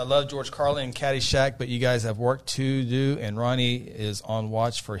 Simpson, I love George Carlin and Caddyshack, but you guys have work to do, and Ronnie is on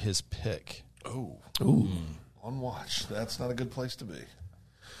watch for his pick. Oh. Ooh. On watch. That's not a good place to be.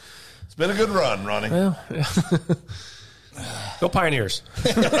 It's been a good run, Ronnie. Well, yeah. Go Pioneers.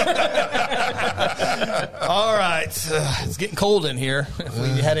 All right. It's getting cold in here. If we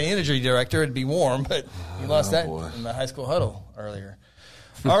had an energy director, it'd be warm, but you lost that in the high school huddle earlier.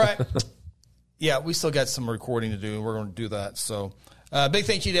 All right. Yeah, we still got some recording to do, and we're going to do that. So, big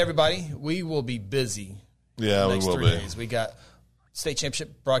thank you to everybody. We will be busy. Yeah, the next we will 3 be. days. We got state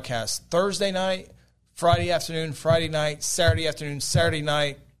championship broadcast Thursday night, Friday afternoon, Friday night, Saturday afternoon, Saturday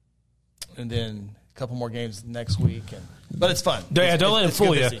night, and then a couple more games next week. But it's fun. Yeah, don't let him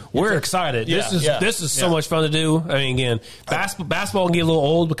fool you. We're excited. This is so much fun to do. I mean, again, basketball can get a little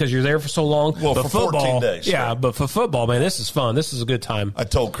old because you're there for so long. Well, but for football, 14 days. Yeah, Right. but for football, man, this is fun. This is a good time. I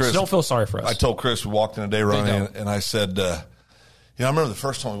told Chris. So don't feel sorry for us. I told Chris we walked in today, Ronnie, don't. and I said, I remember the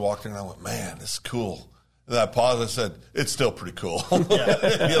first time we walked in, and I went, man, this is cool. And then I paused. I said, "It's still pretty cool."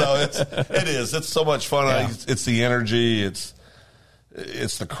 It is. It's so much fun. Yeah. It's the energy. It's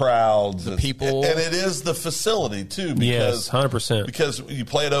the crowds, the people, and it is the facility too. Because, yes, 100%. Because you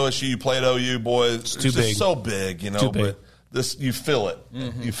play at OSU, you play at OU, boy. It's too big. just so big, Too big. But this, you feel it.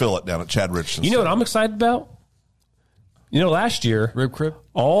 Mm-hmm. You feel it down at Chad Richardson. You know what I'm excited about? Last year, Rib Crib?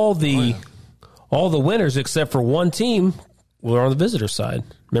 all the winners except for one team were on the visitor side.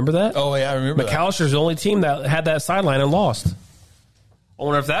 Remember that? Oh, yeah, I remember that. McAllister's the only team that had that sideline and lost. I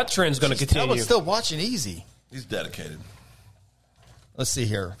wonder if that trend's going to continue. Talbot's still watching easy. He's dedicated. Let's see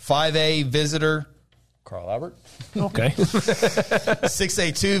here. 5A visitor, Carl Albert. Okay.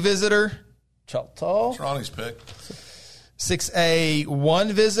 6A2 visitor, Choctaw. It's Ronnie's pick.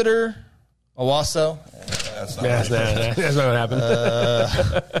 6A1 visitor, Owasso. That's not That's not going to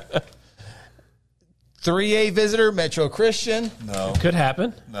happen. 3A visitor, Metro Christian. No. Could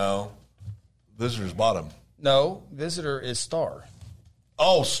happen. No. Visitor's bottom. No, visitor is Star.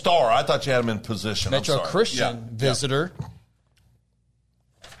 Oh, Star. I thought you had him in position. Metro I'm sorry. Christian Yeah. visitor.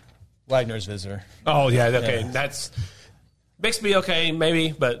 Wagner's visitor. Oh, yeah. Okay. That's Bixby, okay,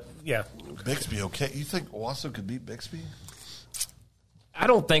 maybe, but yeah. Bixby, okay. You think Owasso could beat Bixby? I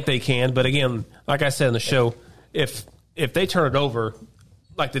don't think they can, but again, like I said in the show, if they turn it over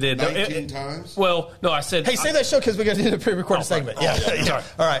like they did 19 times? Well, no, I said Hey, say that show because we got to do the pre-recorded segment. Yeah. Sorry.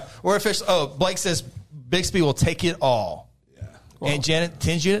 All right. We're official. Oh, Blake says Bixby will take it all. Yeah. And Janet,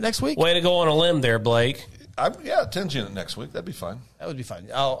 10's unit next week? Way to go on a limb there, Blake. 10's unit next week. That'd be fine. That would be fine.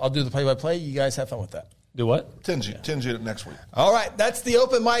 I'll do the play-by-play. You guys have fun with that. Do what? 10's unit next week. All right. That's the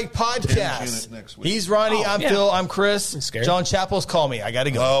Open Mic 10's Podcast. unit next week. He's Ronnie. I'm yeah. Phil. I'm Chris. scared. John Chappell's Call Me. I got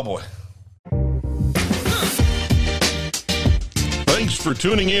to go. Oh, boy. Thanks for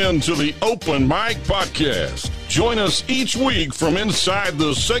tuning in to the Open Mic Podcast. Join us each week from inside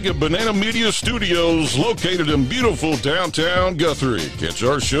the Second Banana Media Studios located in beautiful downtown Guthrie. Catch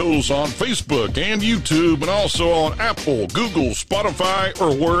our shows on Facebook and YouTube and also on Apple, Google, Spotify,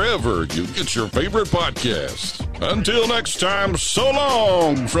 or wherever you get your favorite podcasts. Until next time, so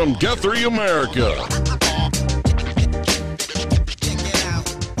long from Guthrie, America.